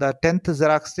 then the 10th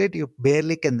Xerox state, you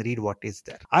barely can read what is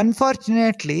there.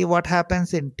 Unfortunately, what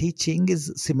happens in teaching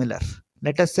is similar.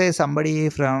 Let us say somebody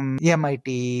from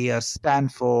MIT or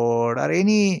Stanford or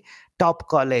any top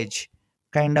college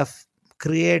kind of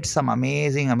create some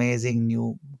amazing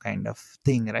new kind of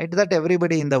thing, right? That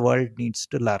everybody in the world needs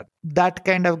to learn. That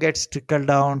kind of gets trickled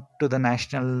down to the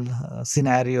national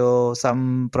scenario.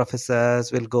 Some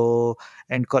professors will go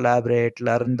and collaborate,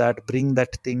 learn that, bring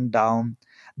that thing down.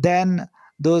 Then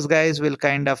those guys will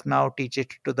kind of now teach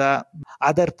it to the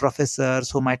other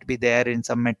professors who might be there in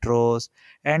some metros,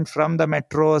 and from the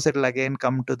metros it will again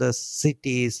come to the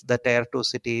cities, the tier 2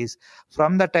 cities.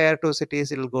 From the tier 2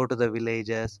 cities it will go to the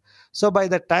villages. So by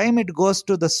the time it goes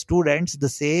to the students, the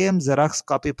same Xerox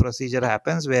copy procedure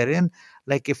happens, wherein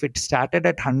like if it started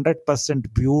at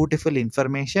 100% beautiful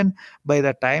information, by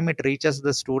the time it reaches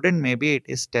the student, maybe it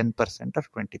is 10% or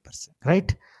 20%,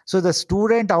 right? So the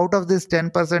student, out of this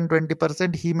 10%,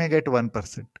 20%, he may get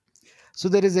 1%. So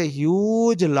there is a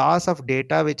huge loss of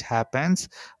data which happens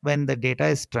when the data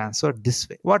is transferred this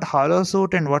way. What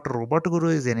HoloSuite and what Robot Guru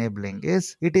is enabling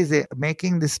is it is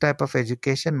making this type of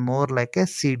education more like a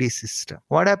CD system.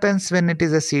 What happens when it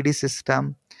is a CD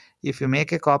system? If you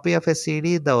make a copy of a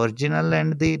CD, the original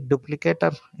and the duplicate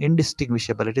are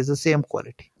indistinguishable. It is the same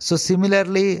quality. So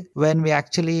similarly, when we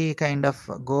actually kind of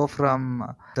go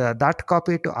from that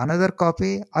copy to another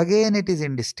copy, again it is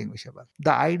indistinguishable.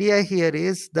 The idea here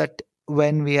is that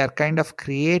when we are kind of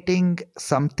creating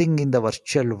something in the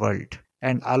virtual world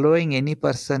and allowing any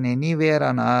person anywhere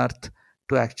on earth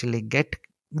to actually get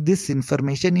this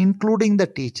information, including the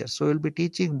teachers. So we'll be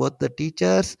teaching both the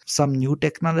teachers some new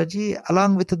technology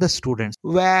along with the students,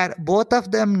 where both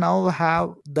of them now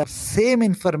have the same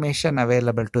information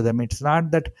available to them. It's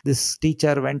not that this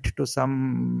teacher went to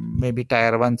some maybe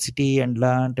tier 1 city and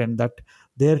learned, and that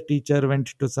their teacher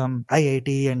went to some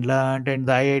IIT and learned, and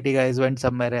the IIT guys went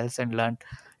somewhere else and learned.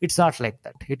 It's not like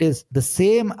that. It is the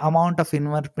same amount of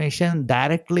information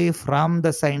directly from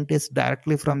the scientists,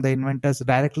 directly from the inventors,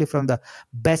 directly from the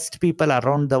best people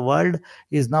around the world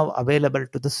is now available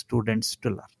to the students to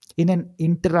learn in an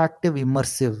interactive,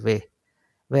 immersive way,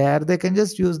 where they can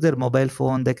just use their mobile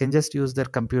phone, they can just use their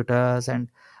computers,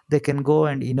 and they can go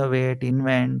and innovate,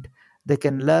 invent. They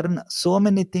can learn so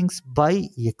many things by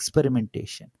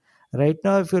experimentation. Right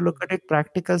now, if you look at it,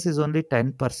 practicals is only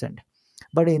 10%.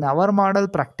 But in our model,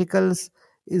 practicals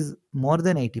is more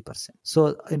than 80%.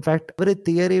 So, in fact, every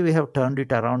theory we have turned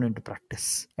it around into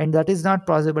practice. And that is not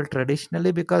possible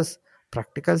traditionally because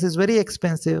practicals is very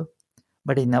expensive.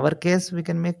 But in our case, we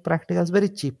can make practicals very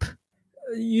cheap.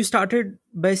 You started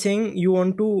by saying you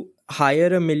want to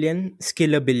hire a million,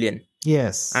 skill a billion.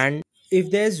 Yes. And if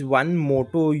there's one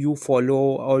motto you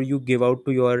follow or you give out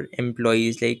to your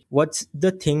employees, like what's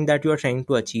the thing that you're trying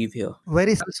to achieve here?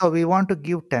 So we want to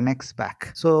give 10x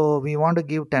back. So we want to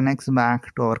give 10x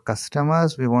back to our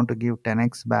customers. We want to give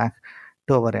 10x back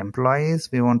to our employees.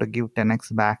 We want to give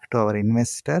 10x back to our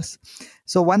investors.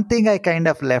 So one thing I kind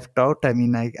of left out, I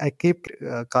mean, I keep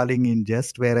calling in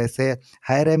jest where I say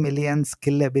hire a million,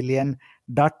 skill a billion,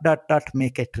 dot dot dot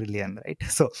make a trillion, right?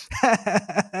 So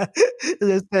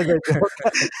just as a joke.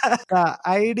 The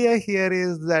idea here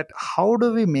is that how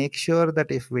do we make sure that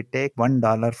if we take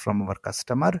 $1 from our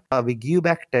customer, we give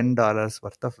back $10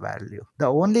 worth of value? The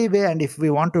only way, and if we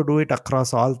want to do it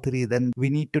across all three, then we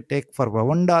need to take for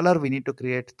 $1, we need to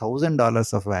create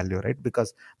 $1,000 of value, right?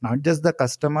 Because not just the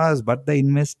customers, but the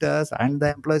investors and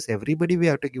the employees, everybody we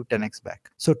have to give 10x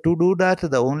back. So to do that,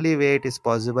 the only way it is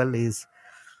possible is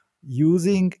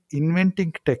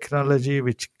inventing technology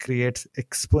which creates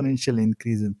exponential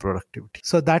increase in productivity.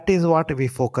 So that is what we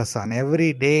focus on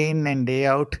every day in and day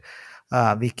out.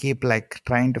 We keep like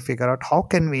trying to figure out how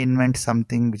can we invent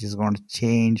something which is going to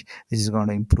change, which is going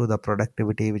to improve the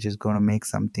productivity, which is going to make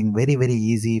something very, very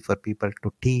easy for people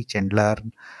to teach and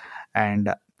learn,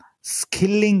 and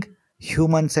skilling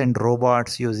humans and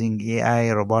robots using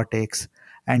AI, robotics,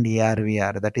 and AR,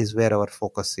 VR. That is where our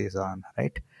focus is on,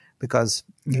 right? Because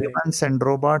humans and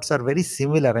robots are very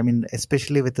similar. I mean,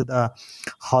 especially with the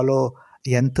Holo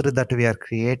Yantra that we are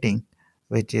creating,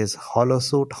 which is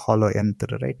HoloSuite, Holo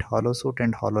Yantra, right? HoloSuite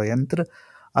and Holo Yantra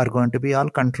are going to be all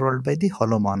controlled by the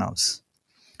HoloManavs.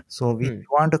 So we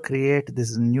want to create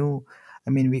this new,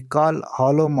 I mean, we call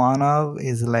HoloManav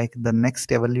is like the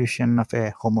next evolution of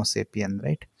a Homo sapien,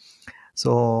 right?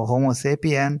 So Homo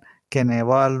sapien can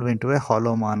evolve into a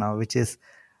HoloManav, which is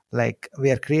like we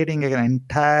are creating an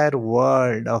entire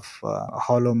world of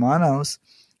holomanavs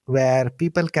where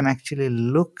people can actually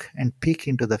look and peek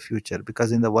into the future,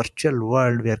 because in the virtual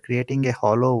world we are creating a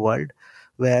hollow world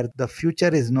where the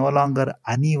future is no longer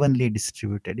unevenly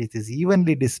distributed, it is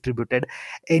evenly distributed.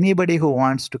 Anybody who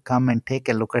wants to come and take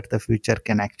a look at the future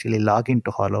can actually log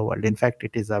into Hollow World. In fact,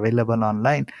 it is available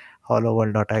online,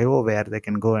 holoworld.io, where they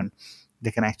can go and they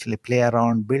can actually play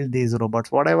around, build these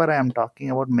robots, whatever I am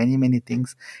talking about, many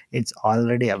things. It's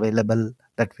already available,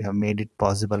 that we have made it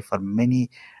possible for many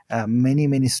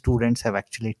students have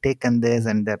actually taken this,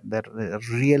 and they're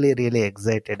really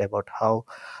excited about how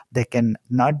they can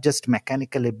not just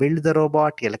mechanically build the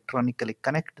robot, electronically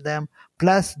connect them,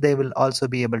 plus they will also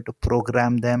be able to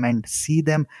program them and see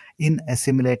them in a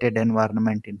simulated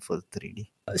environment in full 3D.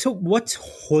 So what's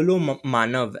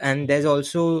HoloManav? And there's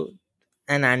also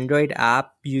an Android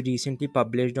app you recently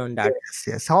published on that.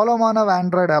 Yes. HoloManav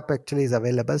Android app actually is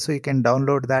available, so you can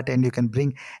download that and you can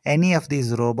bring any of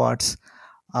these robots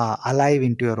alive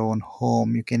into your own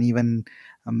home. You can even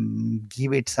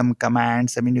give it some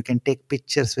commands. I mean, you can take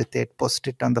pictures with it, post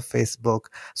it on the Facebook.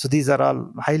 So these are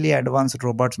all highly advanced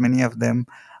robots. Many of them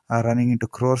running into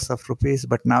crores of rupees,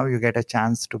 but now you get a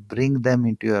chance to bring them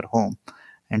into your home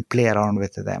and play around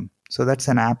with them. So that's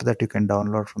an app that you can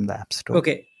download from the App Store.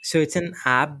 Okay, so it's an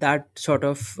app that sort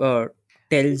of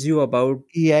tells you about.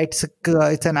 Yeah,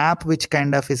 it's an app which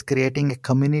kind of is creating a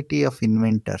community of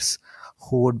inventors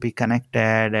who would be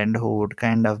connected and who would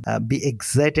kind of be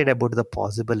excited about the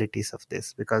possibilities of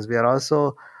this, because we are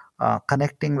also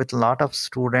connecting with a lot of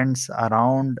students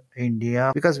around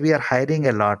India, because we are hiring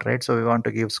a lot, right? So we want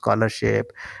to give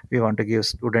scholarship, we want to give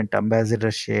student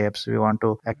ambassadorships, we want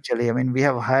to actually, I mean, we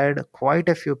have hired quite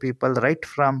a few people right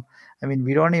from, I mean,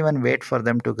 we don't even wait for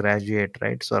them to graduate,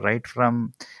 right? So right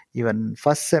from even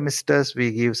first semesters,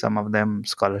 we give some of them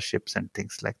scholarships and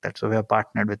things like that. So we have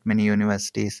partnered with many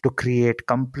universities to create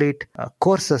complete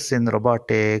courses in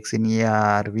robotics, in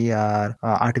AR, VR,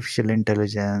 artificial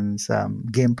intelligence,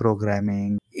 game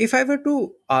programming. If I were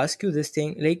to ask you this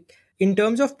thing, like in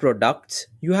terms of products,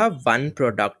 you have one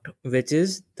product which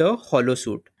is the Hollow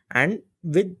Suit, and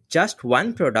with just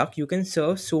one product, you can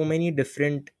serve so many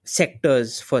different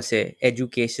sectors for, say,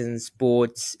 education,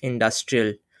 sports,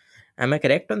 industrial. Am I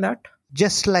correct on that?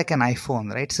 Just like an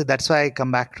iPhone, right? So that's why I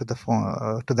come back to the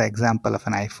phone, to the example of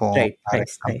an iPhone Right. or a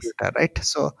Nice. Nice. computer, right?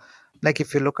 So, like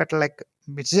if you look at like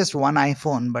it's just one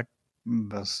iPhone, but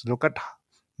just look at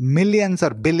millions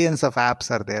or billions of apps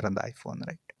are there on the iPhone,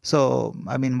 right? So,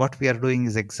 I mean, what we are doing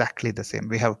is exactly the same.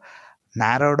 We have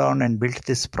narrowed down and built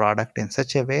this product in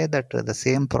such a way that the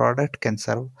same product can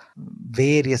serve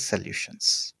various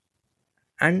solutions.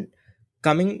 And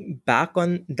coming back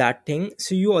on that thing,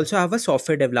 so you also have a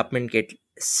software development kit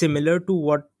similar to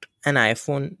what an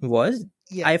iPhone was.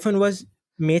 Yeah. iPhone was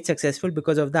made successful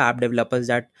because of the app developers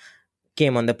that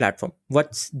came on the platform.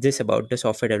 What's this about, the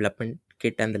software development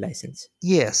kit and the license?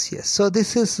 Yes, yes. So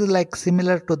this is like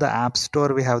similar to the App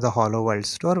Store. We have the Hollow World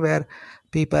Store where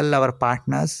people, our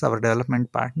partners, our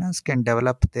development partners can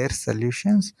develop their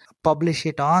solutions, publish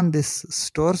it on this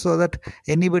store so that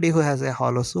anybody who has a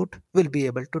Hollow Suit will be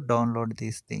able to download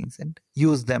these things and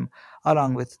use them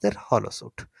along with their Hollow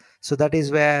Suit. So that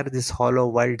is where this Hollow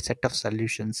World set of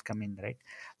solutions come in, right?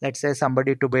 Let's say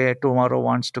somebody tomorrow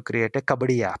wants to create a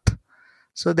Kabaddi app.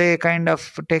 So they kind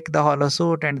of take the Hollow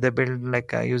Suit and they build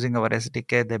like using our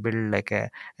SDK, they build like a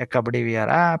Kabaddi VR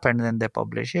app, and then they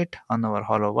publish it on our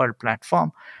Hollow World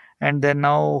platform. And then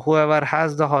now whoever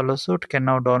has the Hollow Suit can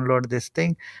now download this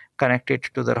thing, connect it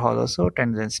to their Hollow Suit,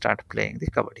 and then start playing the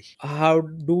Kabaddi. How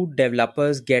do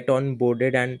developers get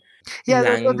onboarded, and Yeah, so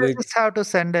they language? just have to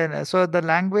send in. So the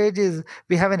language is,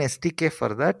 we have an SDK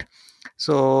for that.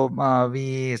 So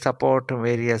we support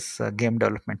various game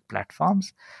development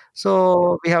platforms.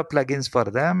 So we have plugins for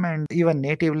them, and even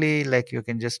natively, like you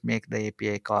can just make the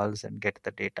API calls and get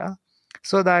the data.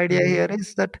 So the idea Mhm. here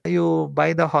is that you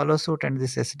buy the Hollow Suit and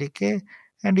this SDK,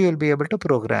 and you will be able to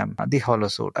program the Hollow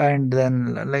Suit and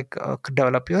then like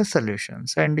develop your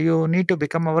solutions. And you need to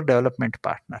become our development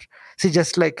partner. See,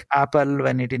 just like Apple,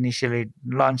 when it initially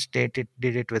launched it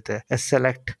did it with a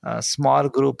select small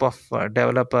group of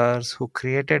developers who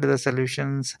created the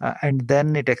solutions, and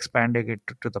then it expanded it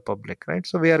to the public, right?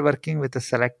 So we are working with a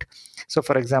select. So,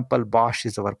 for example, Bosch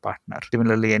is our partner.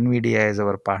 Similarly, NVIDIA is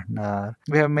our partner.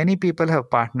 We have many people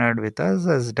have partnered with us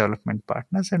as development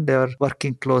partners, and they are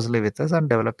working closely with us on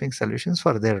developing solutions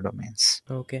for their domains.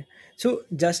 Okay. So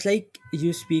just like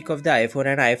you speak of the iPhone,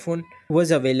 and iPhone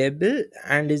was available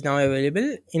and is now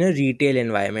available in a retail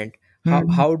environment.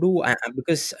 Mhm. How do I,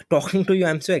 because talking to you,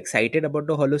 I'm so excited about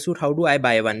the Hollow Suit. How do I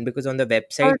buy one? Because on the Or you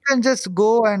website. can just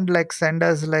go and like send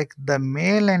us like the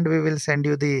mail, and we will send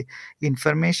you the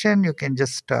information. You can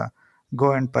just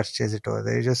go and purchase it over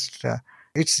there.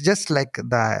 It's just like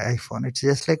the iPhone. It's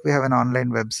just like we have an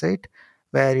online website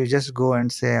where you just go and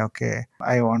say, okay,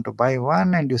 I want to buy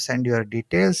one, and you send your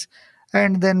details,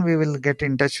 and then we will get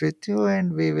in touch with you,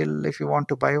 and we will, if you want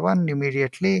to buy one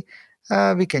immediately,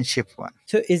 we can ship one.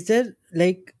 So is there,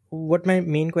 like, what my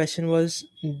main question was,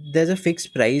 there's a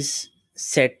fixed price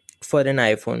set for an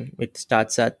iPhone. It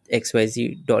starts at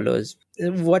XYZ dollars.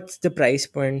 What's the price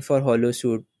point for Hollow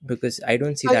Suit? Because I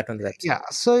don't see So that on the website. yeah,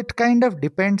 so it kind of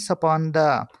depends upon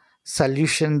the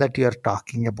solution that you're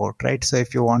talking about, right? So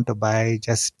if you want to buy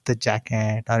just the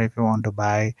jacket, or if you want to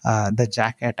buy the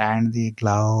jacket and the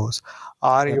gloves,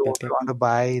 or Yep, you yep, yep. want to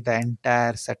buy the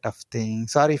entire set of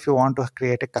things, or if you want to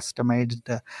create a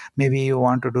customized, maybe you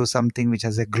want to do something which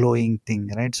has a glowing thing,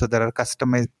 right? So there are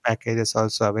customized packages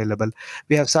also available.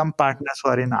 We have some partners who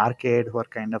are in arcade who are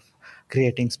kind of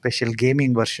creating special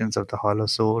gaming versions of the Hollow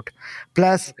Suit.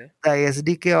 Plus, Okay. the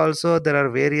SDK also, there are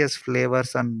various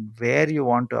flavors on where you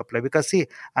want to apply, because see,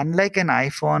 unlike an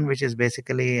iPhone which is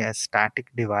basically a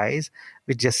static device,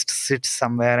 which just sits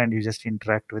somewhere and you just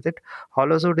interact with it.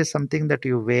 Hollow suit is something that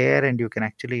you wear and you can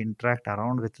actually interact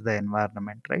around with the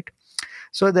environment, right?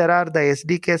 So there are the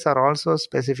SDKs are also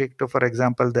specific to, for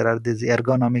example, there are these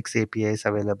ergonomics APIs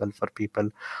available for people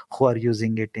who are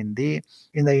using it in the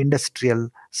industrial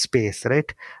space,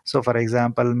 right? So for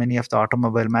example, many of the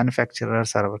automobile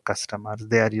manufacturers are our customers.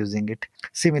 They are using it.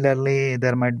 Similarly,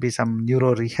 there might be some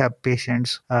neuro rehab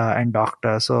patients and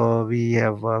doctors. So we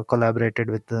have collaborated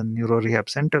with the neuro rehab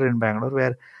center in Bangalore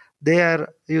where they are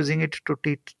using it to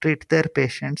treat their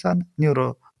patients on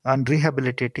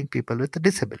rehabilitating people with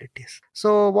disabilities.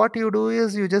 So what you do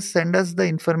is you just send us the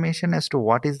information as to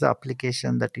what is the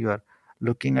application that you are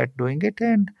looking at doing it,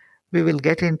 and we will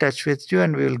get in touch with you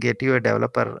and we will get you a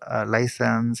developer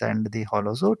license and the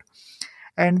hollow suit.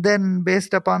 And then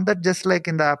based upon that, just like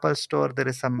in the Apple store there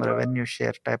is some revenue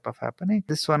share type of happening,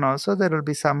 this one also there will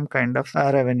be some kind of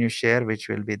revenue share which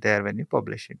will be there when you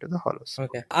publish into the hollow suit.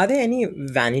 Okay. Are there any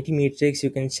vanity metrics you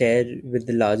can share with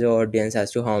the larger audience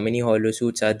as to how many hollow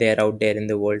suits are there out there in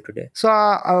the world today?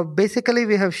 So basically,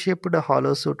 we have shipped a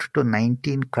hollow suit to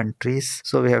 19 countries.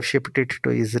 So we have shipped it to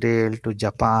Israel, to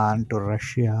Japan, to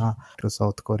Russia, to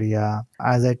South Korea.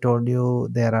 As I told you,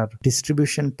 there are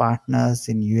distribution partners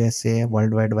in USA.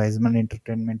 Worldwide Wiseman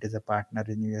Entertainment is a partner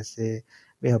in USA.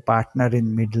 We have partner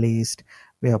in Middle East.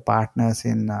 We have partners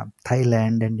in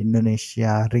Thailand and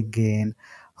Indonesia, Regain,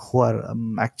 who are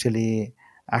actually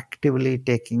actively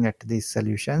taking at these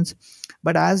solutions.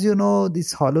 But as you know,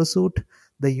 this hollow suit,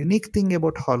 the unique thing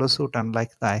about hollow suit,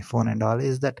 unlike the iPhone and all,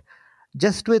 is that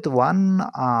just with one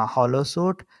hollow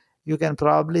suit, you can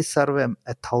probably serve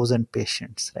a thousand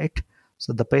patients, right?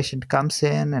 So the patient comes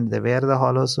in and they wear the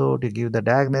hollow suit, you give the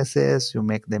diagnosis, you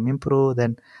make them improve.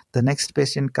 Then the next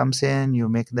patient comes in, you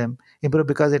make them improve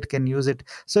because it can use it.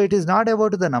 So it is not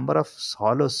about the number of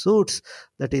hollow suits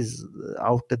that is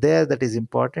out there that is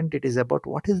important. It is about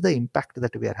what is the impact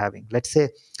that we are having. Let's say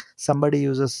somebody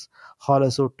uses hollow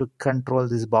suit to control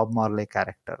this Bob Marley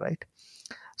character, right?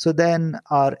 So then,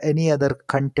 or any other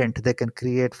content they can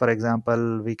create. For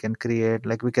example, we can create,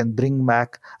 like, we can bring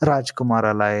back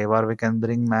Rajkumar alive, or we can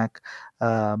bring back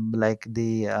like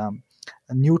the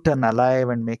Newton alive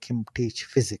and make him teach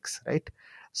physics, right?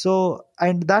 So,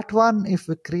 and that one, if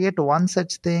we create one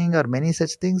such thing or many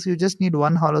such things, you just need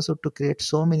one holosuit to create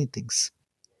so many things.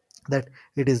 That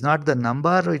it is not the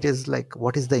number, it is like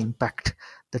what is the impact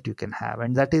that you can have,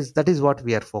 and that is what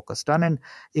we are focused on. And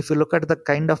if you look at the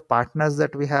kind of partners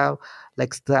that we have,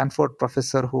 like Stanford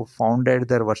professor who founded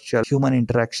their virtual human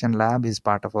interaction lab is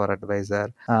part of our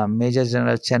advisor. Major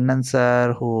General Chennan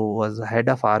sir, who was head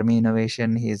of army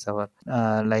innovation, he is our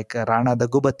like Rana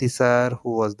Daggubati sir,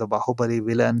 who was the Bahubali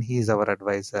villain, he is our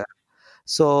advisor.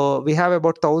 So we have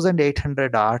about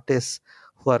 1,800 artists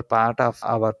who are part of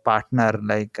our partner,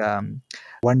 like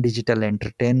One Digital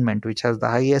Entertainment, which has the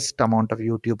highest amount of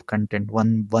YouTube content,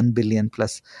 1 billion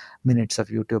plus minutes of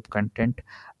YouTube content.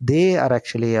 They are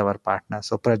actually our partners.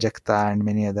 So Prajakta and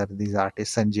many other these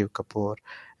artists, Sanjeev Kapoor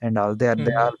and all, they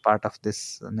are part of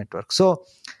this network. So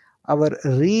our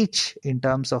reach in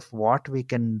terms of what we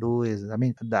can do is, I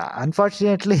mean,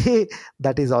 unfortunately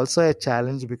that is also a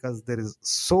challenge because there is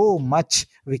so much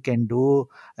we can do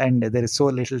and there is so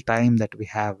little time that we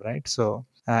have, right? So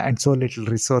and so little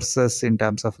resources in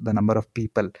terms of the number of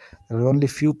people. There are only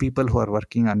few people who are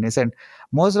working on this, and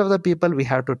most of the people we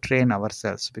have to train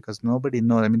ourselves because nobody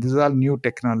knows. I mean, this is all new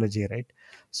technology, right?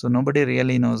 So nobody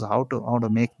really knows how to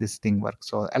make this thing work.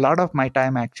 So a lot of my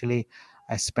time actually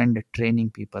I spend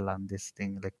training people on this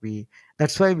thing.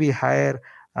 That's why we hire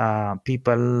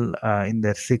people in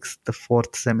their sixth,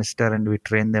 fourth semester, and we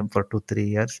train them for 2-3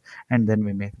 years, and then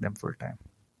we make them full time.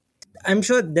 I'm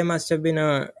sure there must have been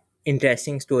a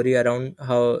interesting story around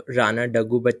how Rana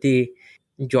Daggubati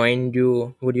joined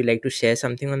you. Would you like to share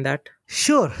something on that?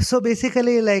 Sure. So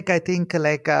basically, I think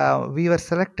we were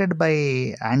selected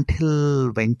by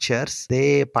Anthill Ventures.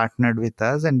 They partnered with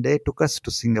us and they took us to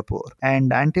Singapore.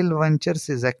 And Anthill Ventures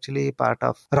is actually part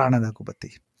of Rana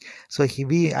Daggubati. So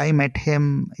I met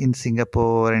him in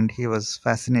Singapore and he was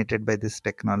fascinated by this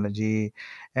technology.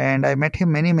 And I met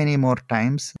him many, many more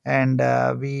times. And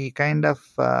we kind of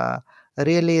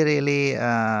really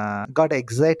got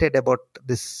excited about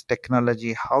this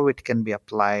technology, how it can be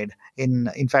applied.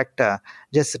 In fact,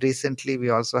 just recently we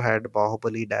also had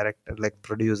Bahubali director, like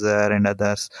producer and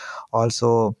others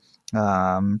also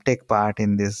take part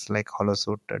in this like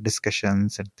holosuit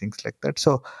discussions and things like that.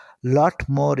 So lot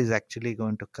more is actually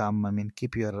going to come. I mean,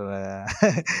 keep your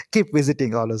keep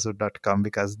visiting holosuit.com,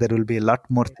 because there will be a lot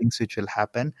more things which will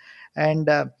happen. And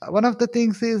one of the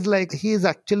things is, like, he is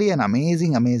actually an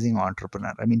amazing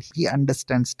entrepreneur. I mean, he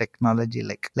understands technology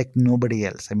like nobody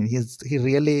else. I mean, he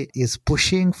really is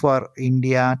pushing for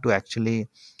India to actually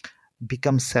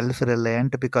become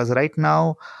self-reliant, because right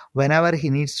now, whenever he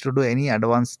needs to do any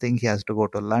advanced thing, he has to go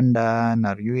to London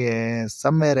or US,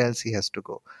 somewhere else he has to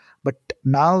go. But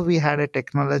now we had a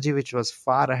technology which was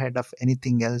far ahead of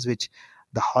anything else, which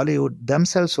the Hollywood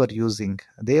themselves were using.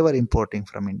 They were importing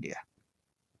from India.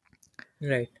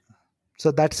 Right.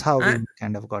 So that's how Uh, we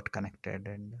kind of got connected,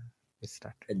 and we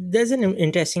started. there's an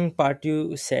interesting part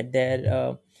you said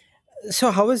there.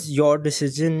 So, how was your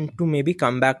decision to maybe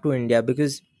come back to India?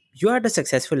 Because you had a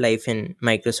successful life in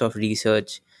Microsoft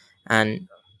Research and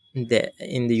in the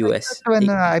So in US. fact, when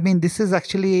I mean, this is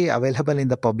actually available in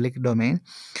the public domain.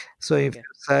 So if Okay. you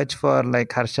search for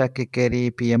like Harsha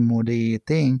Kikeri, PM Modi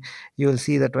thing, you will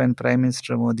see that when Prime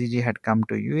Minister Modi ji had come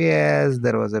to US,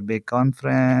 there was a big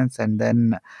conference, and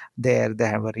then there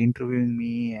they were interviewing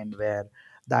me, and where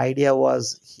the idea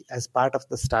was, as part of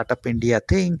the Startup India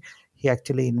thing, he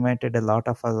actually invited a lot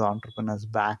of us entrepreneurs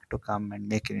back to come and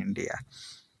make in India.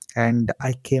 And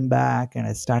I came back and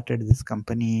I started this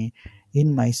company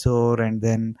in Mysore. And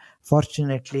then,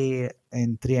 fortunately,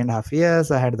 in 3.5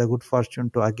 years, I had the good fortune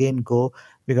to again go.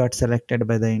 We got selected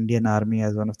by the Indian Army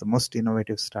as one of the most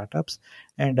innovative startups.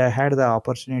 And I had the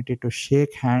opportunity to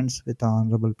shake hands with the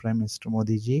Honorable Prime Minister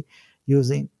Modi ji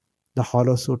using the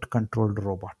Holosuit controlled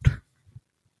robot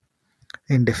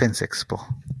in Defense Expo.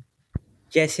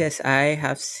 Yes, yes, I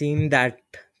have seen that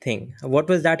thing. What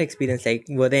was that experience like?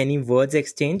 Were there any words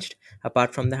exchanged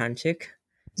apart from the handshake?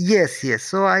 Yes, yes.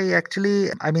 So I actually,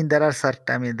 I mean, there are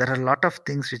a lot of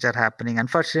things which are happening.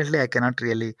 Unfortunately, I cannot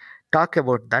really talk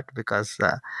about that, because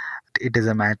it is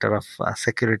a matter of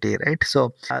security, right?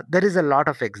 So there is a lot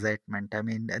of excitement. I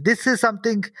mean, this is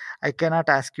something I cannot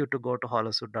ask you to go to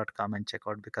holosuit.com and check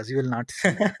out, because you will not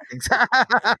see things.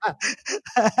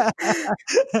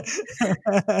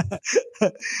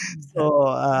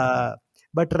 So,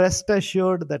 but rest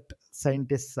assured that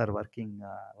scientists are working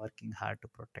hard to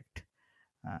protect.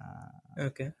 Uh,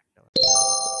 Okay.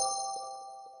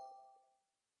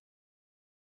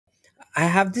 I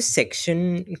have this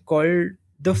section called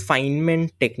the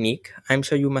Feynman technique. I'm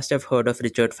sure you must have heard of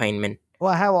Richard Feynman. Oh,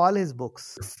 I have all his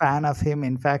books. Fan of him.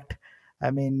 In fact,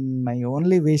 I mean, my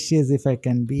only wish is if I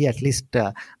can be at least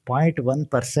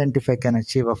 0.1%, if I can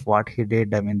achieve of what he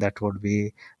did. I mean, that would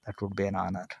be an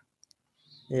honor.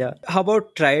 Yeah. How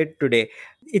about try it today?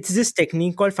 It's this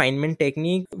technique called Feynman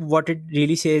technique. What it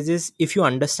really says is if you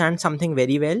understand something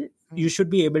very well, you should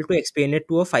be able to explain it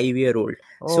to a 5-year old.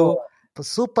 Oh, So,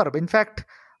 superb. In fact,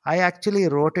 I actually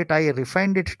wrote it, I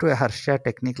refined it to a Harsha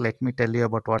technique. Let me tell you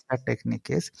about what that technique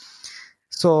is.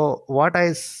 So, what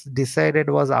I decided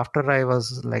was, after I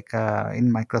was like in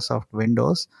Microsoft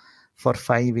Windows for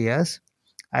 5 years,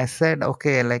 I said,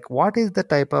 okay, like, what is the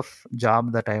type of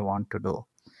job that I want to do?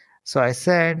 So I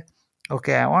said,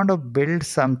 okay, I want to build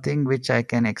something which I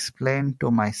can explain to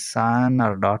my son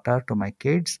or daughter, to my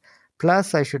kids.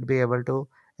 Plus, I should be able to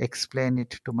explain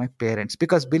it to my parents.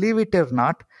 Because believe it or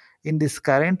not, in this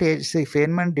current age, see,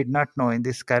 Feynman did not know, in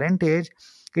this current age,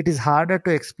 it is harder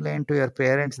to explain to your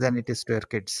parents than it is to your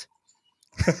kids.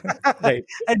 right.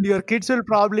 And your kids will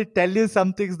probably tell you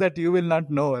some things that you will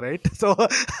not know, right? So,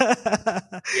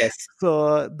 Yes.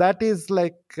 so that is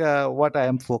like what I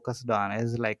am focused on,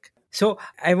 is like, So,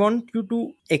 I want you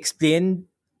to explain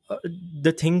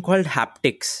the thing called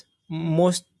haptics.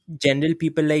 Most general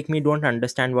people like me don't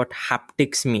understand what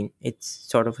haptics mean. It's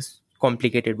sort of a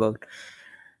complicated word.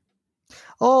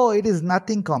 oh, it is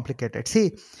nothing complicated.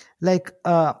 See, like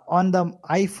on the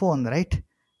iPhone, right?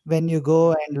 When you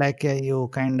go and like you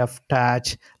kind of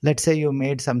touch, let's say you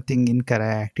made something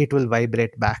incorrect, it will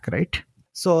vibrate back, right?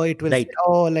 So it will say, Right.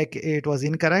 oh, like it was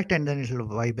incorrect, and then it will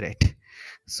vibrate.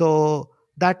 So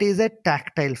that is a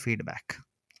tactile feedback.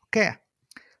 Okay.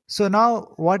 So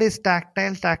now what is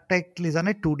tactile? Tactile is on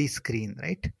a 2D screen,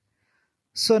 right?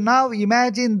 So now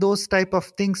imagine those type of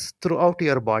things throughout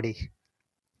your body.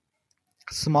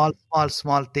 Small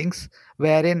things,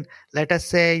 wherein, let us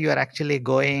say, you are actually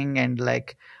going and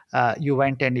like you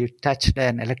went and you touched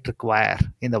an electric wire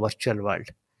in the virtual world.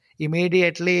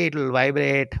 Immediately it will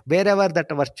vibrate wherever that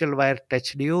virtual wire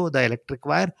touched you, the electric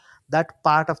wire, that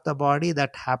part of the body,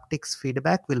 that haptics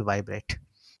feedback will vibrate.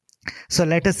 So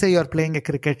let us say you're playing a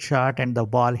cricket shot and the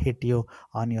ball hit you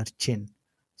on your chin,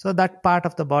 so that part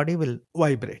of the body will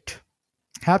vibrate.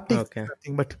 Haptics is Okay.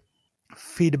 nothing but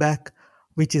feedback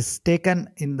which is taken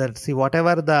in the, see,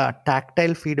 whatever the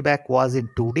tactile feedback was in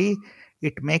 2D,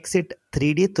 it makes it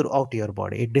 3D throughout your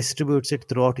body. It distributes it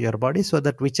throughout your body so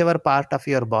that whichever part of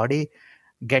your body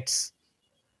gets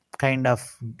kind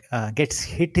of gets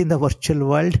hit in the virtual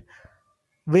world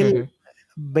will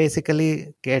Hmm.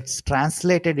 basically gets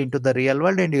translated into the real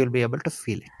world, and you will be able to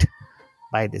feel it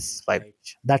by this Right.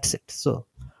 vibration. That's it. So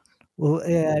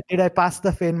did I pass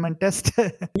the Feynman test?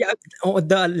 Yeah, oh,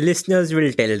 the listeners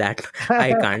will tell that.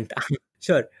 I can't.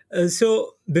 Sure.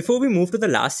 So before we move to the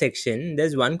last section,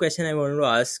 there's one question I want to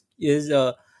ask is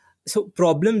so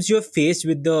problems you're faced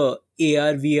with the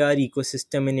AR VR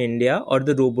ecosystem in India or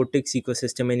the robotics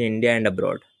ecosystem in India and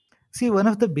abroad. See, one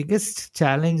of the biggest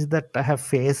challenge that I have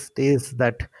faced is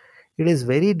that it is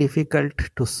very difficult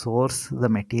to source the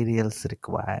materials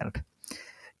required.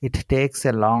 It takes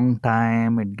a long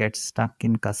time, it gets stuck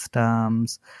in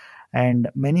customs, and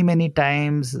many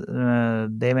times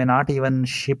they may not even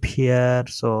ship here.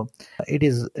 So it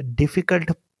is difficult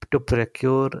to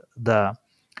procure the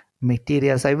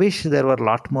materials. I wish there were a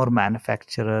lot more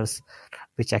manufacturers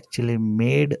which actually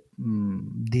made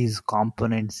these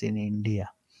components in India.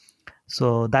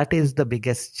 So that is the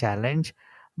biggest challenge.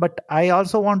 But I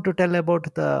also want to tell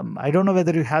about the, I don't know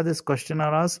whether you have this question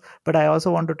or us, but I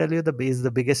also want to tell you the is the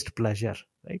biggest pleasure,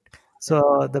 right?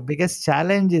 So the biggest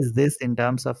challenge is this in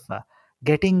terms of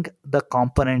getting the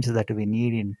components that we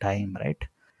need in time, right?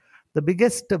 The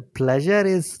biggest pleasure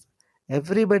is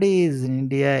everybody is in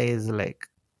India is like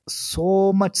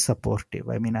so much supportive.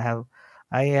 I mean,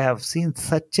 I have seen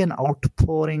such an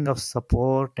outpouring of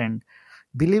support, and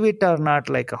believe it or not,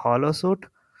 like a hollow suit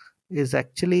is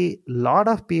actually a lot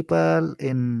of people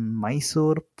in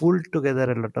Mysore pulled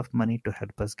together a lot of money to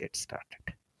help us get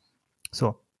started.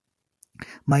 So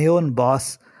my own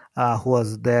boss, who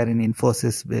was there in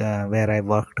Infosys, where I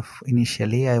worked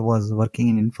initially, I was working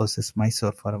in Infosys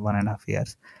Mysore for 1.5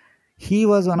 years. He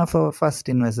was one of our first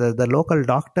investors. The local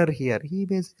doctor here, he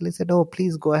basically said, "Oh,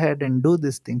 please go ahead and do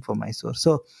this thing for Mysore."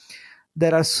 So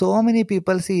there are so many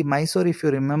people. See, Mysore, if you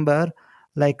remember,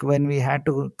 like when we had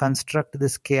to construct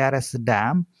this KRS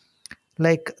dam,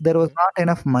 like there was Mhm. not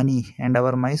enough money, and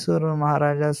our Mysore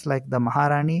Maharajas, like the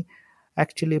Maharani,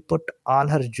 actually put all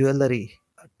her jewelry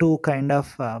to kind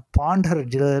of pawn her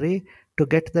jewelry to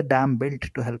get the dam built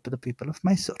to help the people of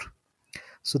Mysore.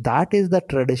 So that is the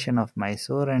tradition of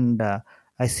Mysore, and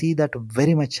I see that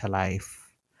very much alive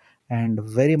and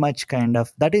very much kind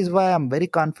of. That is why I'm very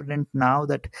confident now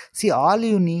that, see, all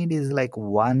you need is like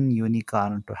one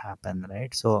unicorn to happen,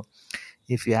 right? So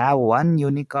if you have one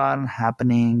unicorn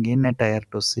happening in a tier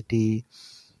 2 city,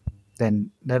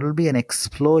 then there will be an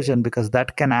explosion, because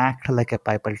that can act like a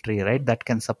pipal tree, right? That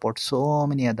can support so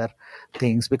many other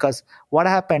things. Because what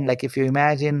happened, like if you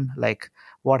imagine like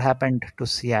what happened to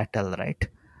Seattle, right?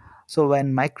 So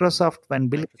when Bill Microsoft.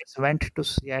 Gates went to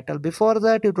Seattle, before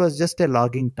that it was just a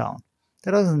logging town.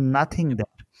 There was nothing there.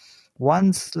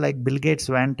 Once like Bill Gates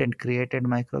went and created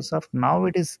Microsoft, now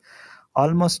it is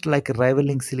almost like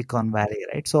rivaling Silicon Valley,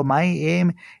 right? So my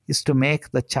aim is to make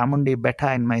the Chamundi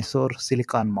Betta in Mysore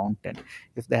Silicon Mountain.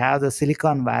 If they have the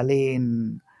Silicon Valley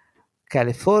in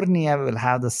California, we will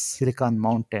have the Silicon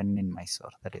Mountain in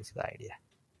Mysore. That is the idea.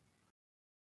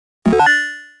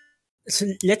 So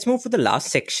let's move to the last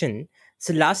section.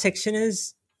 So last section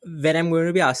is where I'm going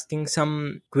to be asking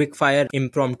some quick fire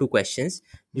impromptu questions.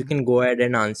 You Mhm. can go ahead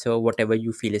and answer whatever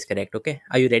you feel is correct. Okay,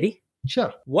 are you ready?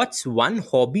 Sure. What's one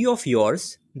hobby of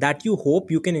yours that you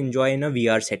hope you can enjoy in a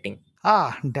VR setting?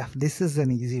 This is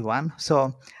an easy one.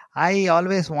 So I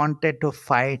always wanted to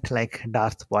fight like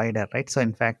Darth Vader, right? So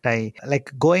in fact, I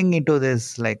like going into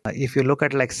this. Like if you look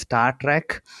at like Star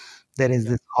Trek, there is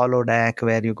Yeah. this holodeck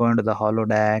where you go into the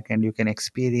holodeck and you can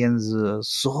experience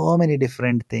so many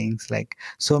different things, like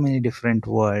so many different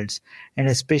worlds, and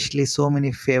especially so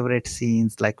many favorite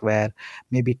scenes, like where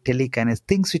maybe telekinesis,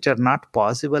 things which are not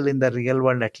possible in the real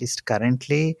world, at least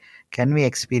currently. Can we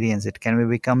experience it? Can we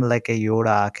become like a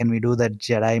Yoda? Can we do that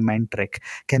Jedi mind trick?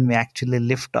 Can we actually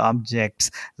lift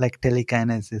objects like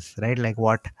telekinesis, right? Like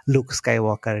what Luke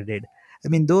Skywalker did. I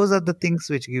mean, those are the things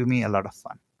which give me a lot of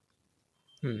fun.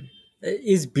 Hmm.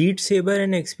 Is Beat Saber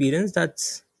an experience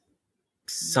that's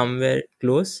somewhere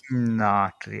close?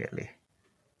 Not really.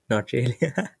 Not really.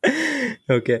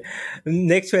 Okay.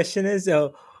 Next question is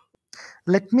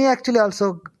Let me actually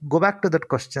also go back to that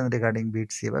question regarding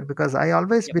Beat Saber, because I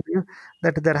always yeah. believe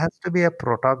that there has to be a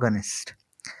protagonist.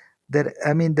 There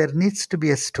needs to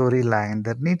be a storyline.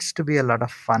 There needs to be a lot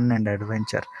of fun and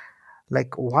adventure.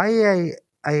 Like why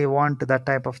I want that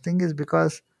type of thing is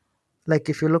because, like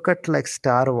if you look at like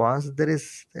Star Wars, there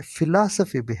is a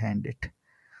philosophy behind it.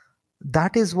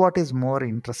 That is what is more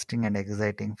interesting and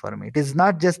exciting for me. It is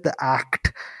not just the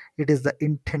act, it is the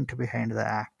intent behind the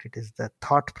act, it is the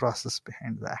thought process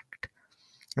behind the act.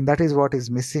 And that is what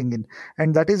is missing in,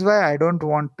 and that is why I don't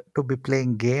want to be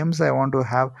playing games. I want to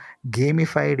have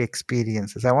gamified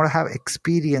experiences. I want to have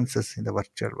experiences in the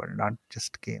virtual world, not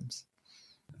just games.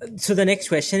 So the next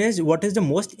question is, what is the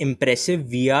most impressive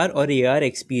VR or AR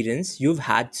experience you've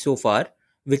had so far,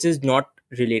 which is not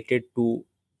related to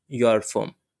your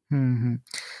firm? Hmm.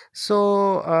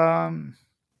 So,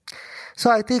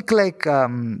 I think like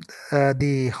the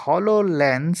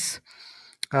HoloLens,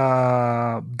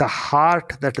 the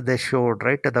heart that they showed,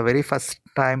 right? The very first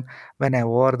time when I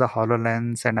wore the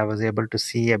HoloLens and I was able to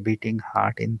see a beating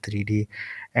heart in 3D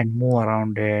and move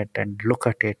around it and look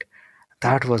at it,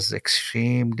 that was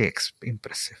extremely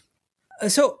impressive.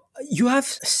 So you have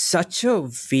such a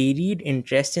varied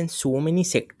interest in so many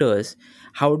sectors.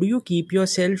 How do you keep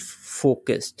yourself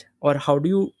focused, or how do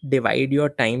you divide your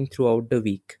time throughout the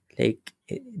week? Like,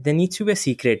 there needs to be a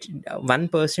secret. One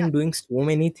person doing so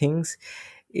many things,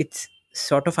 it's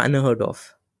sort of unheard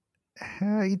of.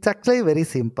 It's actually very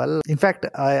simple. In fact,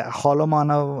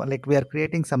 Holomana, like we are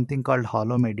creating something called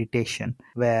Holo Meditation,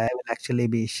 where I will actually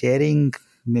be sharing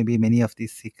maybe many of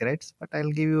these secrets, but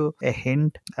I'll give you a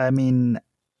hint. I mean,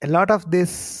 a lot of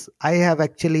this, I have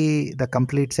actually the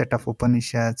complete set of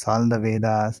Upanishads, all the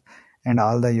Vedas, and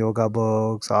all the yoga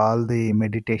books, all the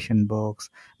meditation books,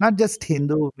 not just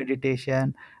Hindu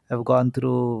meditation. I've gone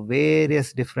through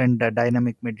various different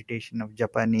dynamic meditation of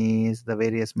Japanese, the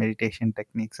various meditation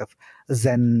techniques of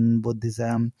Zen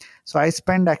Buddhism. So I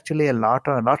spend actually a lot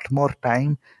more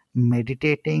time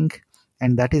meditating,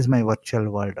 and that is my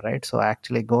virtual world, right? So I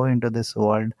actually go into this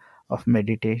world of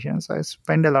meditation. So I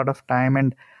spend a lot of time,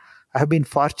 and I have been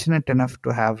fortunate enough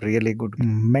to have really good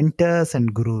mentors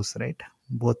and gurus, right?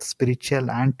 Both spiritual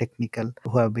and technical,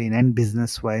 who have been, and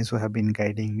business wise, who have been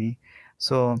guiding me.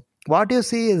 So what you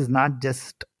see is not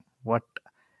just what,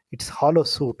 it's hollow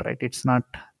suit, right? It's not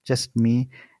just me,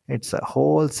 it's a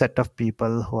whole set of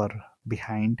people who are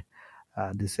behind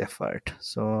this effort.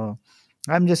 So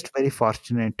I'm just very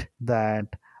fortunate that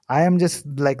I am just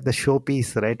like the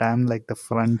showpiece, right? I'm like the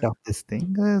front of this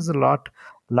thing. There's a lot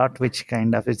which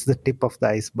kind of, it's the tip of the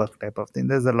iceberg type of thing.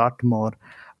 There's a lot more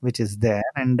which is there,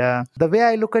 and the way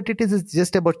I look at it is, it's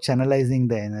just about channelizing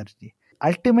the energy.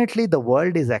 Ultimately, the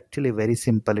world is actually very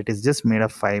simple. It is just made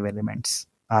of five elements: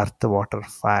 earth, water,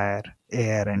 fire,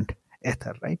 air, and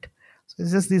ether, right? So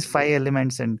it's just these five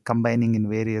elements and combining in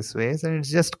various ways, and it's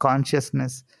just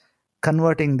consciousness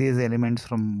converting these elements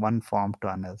from one form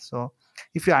to another. So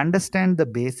if you understand the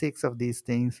basics of these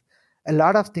things, a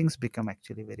lot of things become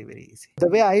actually very, very easy. The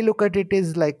way I look at it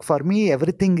is like, for me,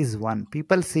 everything is one.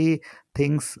 People see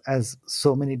things as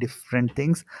so many different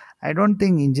things. I don't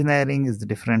think engineering is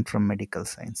different from medical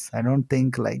science. I don't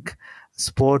think like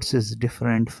sports is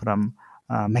different from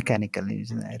mechanical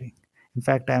engineering. In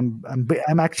fact,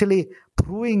 I'm actually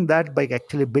proving that by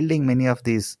actually building many of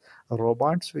these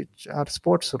robots, which are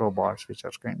sports robots, which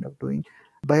are kind of doing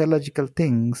biological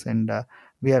things, and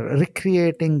we are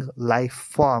recreating life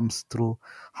forms through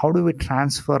how do we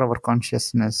transfer our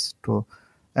consciousness to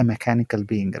a mechanical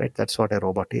being, right? That's what a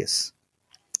robot is.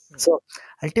 So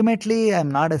ultimately,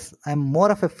 I'm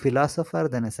more of a philosopher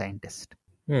than a scientist.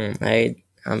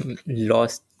 I'm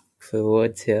lost for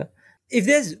words here. If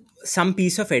there's some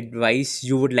piece of advice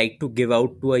you would like to give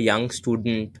out to a young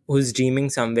student who's dreaming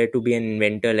somewhere to be an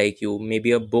inventor like you,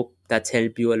 maybe a book that's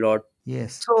helped you a lot.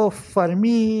 Yes. So for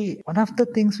me, one of the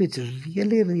things which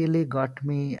really, really got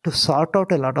me to sort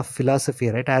out a lot of philosophy,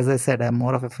 right? As I said, I'm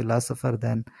more of a philosopher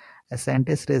than a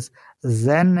scientist, is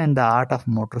Zen and the Art of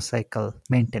Motorcycle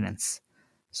Maintenance.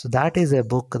 So that is a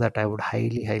book that I would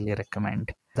highly, highly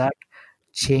recommend. That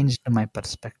changed my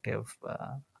perspective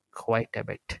quite a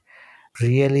bit.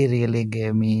 Really, really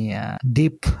gave me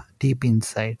deep, deep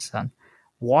insights on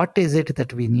what is it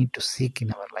that we need to seek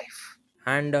in our life.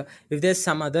 And if there's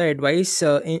some other advice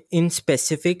in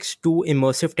specifics to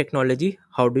immersive technology,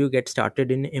 how do you get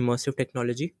started in immersive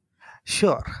technology?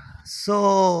 Sure.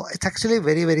 So it's actually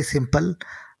very, very simple.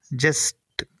 Just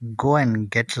go and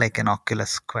get like an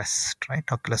Oculus Quest, right?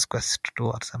 Oculus Quest 2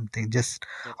 or something. Just,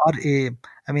 or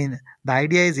I mean, the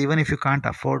idea is, even if you can't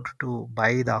afford to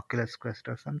buy the Oculus Quest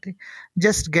or something,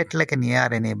 just get like an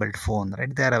AR enabled phone,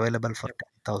 right? They are available for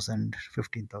 10,000,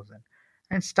 15,000,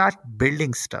 and start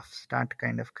building stuff, start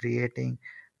kind of creating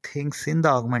things in the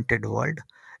augmented world.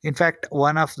 In fact,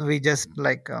 we just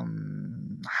like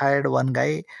hired one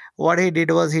guy. What he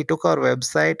did was, he took our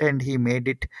website and he made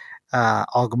it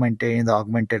augmented in the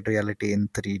augmented reality in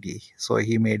 3D. So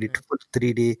he made it full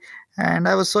 3D, and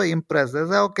I was so impressed. I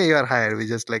said, okay, you're hired. We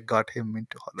just like got him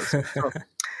into Holosuite.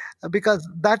 So because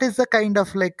that is the kind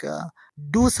of like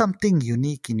do something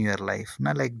unique in your life.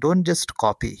 Now, like don't just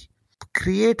copy.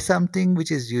 Create something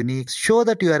which is unique. Show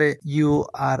that you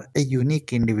are a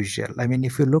unique individual. I mean,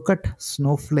 if you look at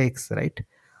snowflakes, right?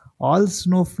 All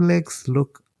snowflakes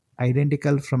look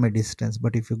identical from a distance,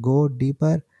 but if you go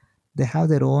deeper, they have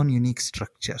their own unique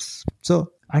structures.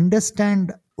 So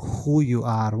understand who you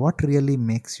are, what really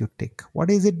makes you tick,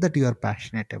 what is it that you are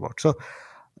passionate about. So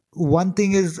one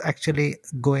thing is actually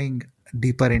going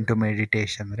deeper into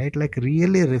meditation, right? Like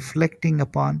really reflecting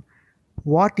upon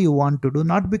what you want to do,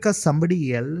 not because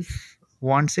somebody else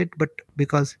wants it, but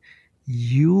because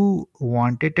you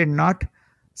want it, and not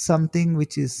something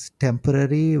which is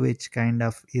temporary, which kind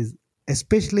of is.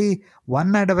 Especially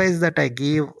one advice that I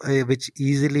give, which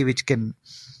can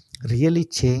really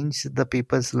change the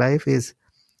people's life, is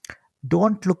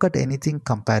don't look at anything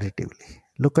comparatively,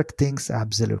 look at things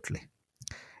absolutely.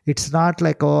 It's not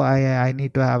like, oh, I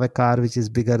need to have a car which is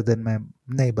bigger than my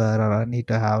neighbor, or I need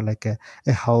to have like a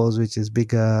house which is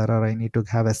bigger, or I need to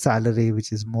have a salary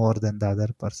which is more than the other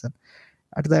person.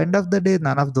 At the end of the day,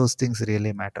 none of those things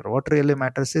really matter. What really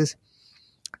matters is,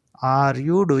 are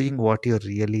you doing what you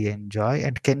really enjoy,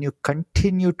 and can you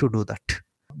continue to do that?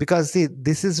 Because see,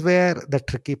 this is where the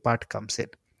tricky part comes in.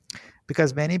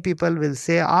 Because many people will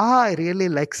say, I really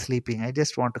like sleeping, I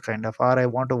just want to kind of, or I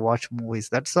want to watch movies,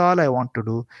 that's all I want to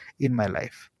do in my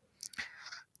life.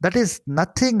 That is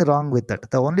nothing wrong with that.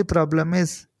 The only problem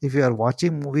is, if you are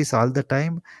watching movies all the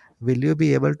time, will you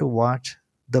be able to watch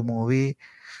the movie?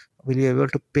 Will you be able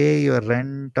to pay your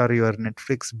rent or your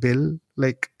Netflix bill,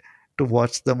 like, to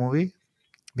watch the movie?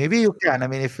 Maybe you can. I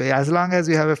mean, if as long as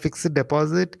you have a fixed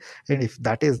deposit, and if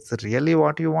that is really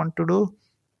what you want to do,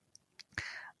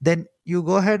 then you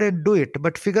go ahead and do it.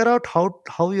 But figure out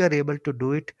how you are able to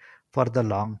do it for the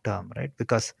long term, right?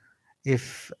 Because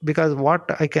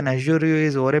what I can assure you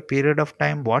is, over a period of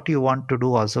time, what you want to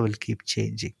do also will keep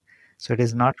changing. So it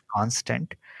is not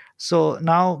constant. So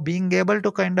now, being able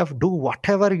to kind of do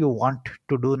whatever you want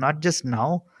to do, not just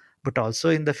now, but also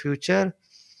in the future,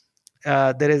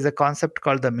 there is a concept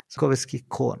called the Minkowski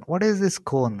cone. What is this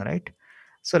cone, right?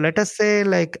 So let us say,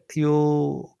 like,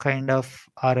 you kind of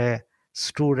are a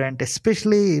student,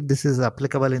 especially this is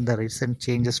applicable in the recent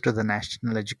changes to the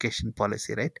national education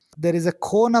policy, right? There is a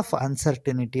cone of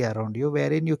uncertainty around you,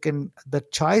 wherein the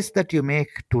choice that you make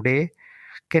today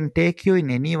can take you in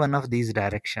any one of these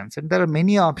directions, and there are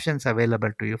many options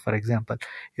available to you. For example,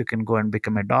 you can go and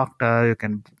become a doctor, you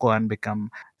can go and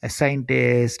become a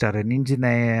scientist or an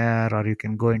engineer, or you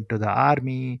can go into the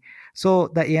army. So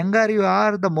the younger you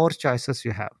are, the more choices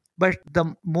you have. But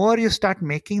the more you start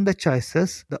making the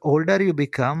choices, the older you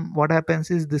become, what happens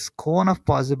is, this cone of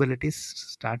possibilities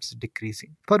starts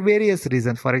decreasing for various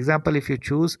reasons. For example, if you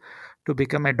choose to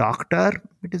become a doctor,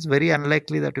 it is very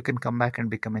unlikely that you can come back and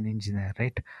become an engineer,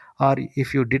 right? Or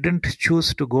if you didn't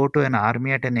choose to go to an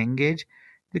army at an young age,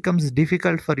 it becomes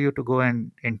difficult for you to go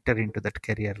and enter into that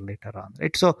career later on,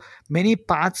 right? So many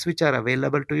paths which are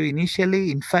available to you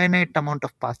initially, infinite amount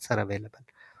of paths are available.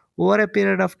 Over a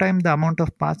period of time, the amount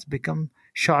of paths become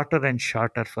shorter and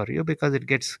shorter for you, because it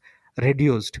gets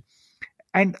reduced.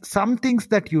 And some things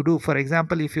that you do, for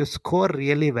example, if you score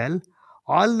really well,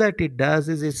 all that it does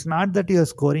is, it's not that you're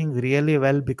scoring really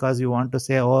well because you want to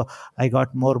say, oh, I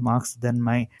got more marks than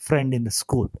my friend in the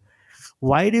school.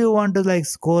 Why do you want to like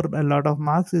score a lot of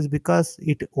marks? Is because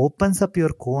it opens up your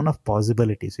cone of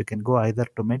possibilities. You can go either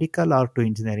to medical or to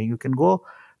engineering. You can go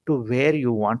to where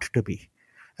you want to be.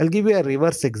 I'll give you a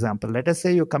reverse example. Let us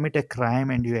say you commit a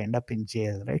crime and you end up in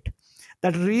jail, right?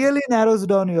 That really narrows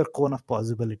down your cone of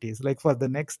possibilities. Like, for the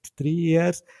next 3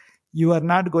 years, you are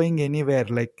not going anywhere.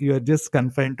 Like, you are just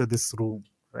confined to this room,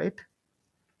 right?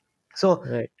 So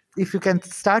Right. if you can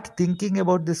start thinking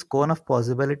about this cone of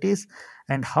possibilities,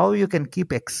 and how you can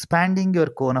keep expanding your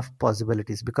cone of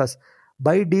possibilities, because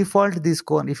by default, this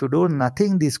cone, if you do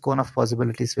nothing, this cone of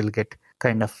possibilities will get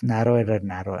kind of narrower and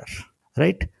narrower,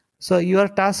 right? So your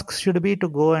task should be to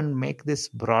go and make this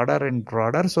broader and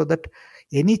broader, so that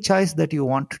any choice that you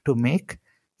want to make,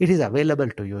 it is available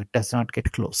to you, it does not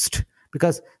get closed.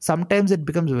 Because sometimes it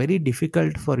becomes very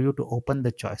difficult for you to open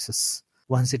the choices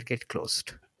once it gets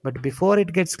closed. But before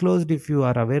it gets closed, if you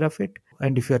are aware of it,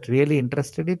 and if you are really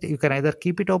interested in it, you can either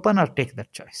keep it open or take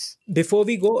that choice. Before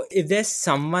we go, if there's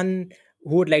someone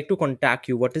who would like to contact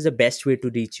you, what is the best way to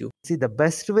reach you? See, the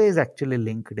best way is actually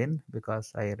LinkedIn,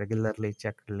 because I regularly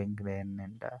check LinkedIn,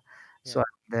 and Yeah. so I'm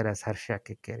there as Harsha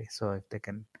Kikeri. So if they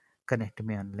can connect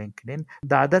me on LinkedIn.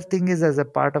 The other thing is, as a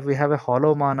part of, we have a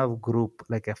Hollow Manav group,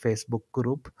 like a Facebook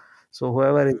group. So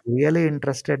whoever is really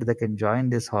interested, they can join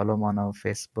this Hollow Manav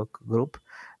Facebook group,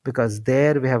 because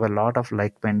there we have a lot of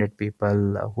like-minded people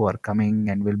who are coming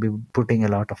and will be putting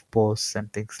a lot of posts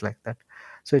and things like that.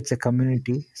 So it's a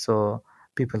community, so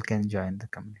people can join the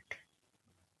community.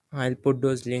 I'll put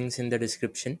those links in the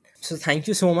description. So thank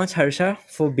you so much, Harsha,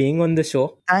 for being on the show.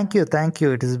 Thank you, thank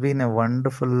you. It has been a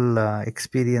wonderful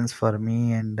experience for me,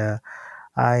 and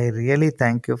I really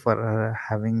thank you for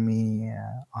having me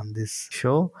on this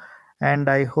show. And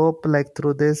I hope, like,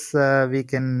 through this, we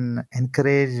can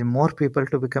encourage more people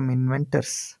to become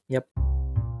inventors. Yep.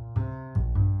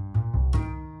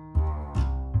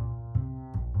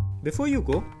 Before you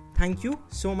go, thank you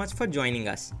so much for joining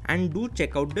us, and do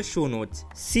check out the show notes.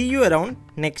 See you around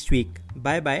next week.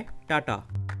 Bye bye. Tata.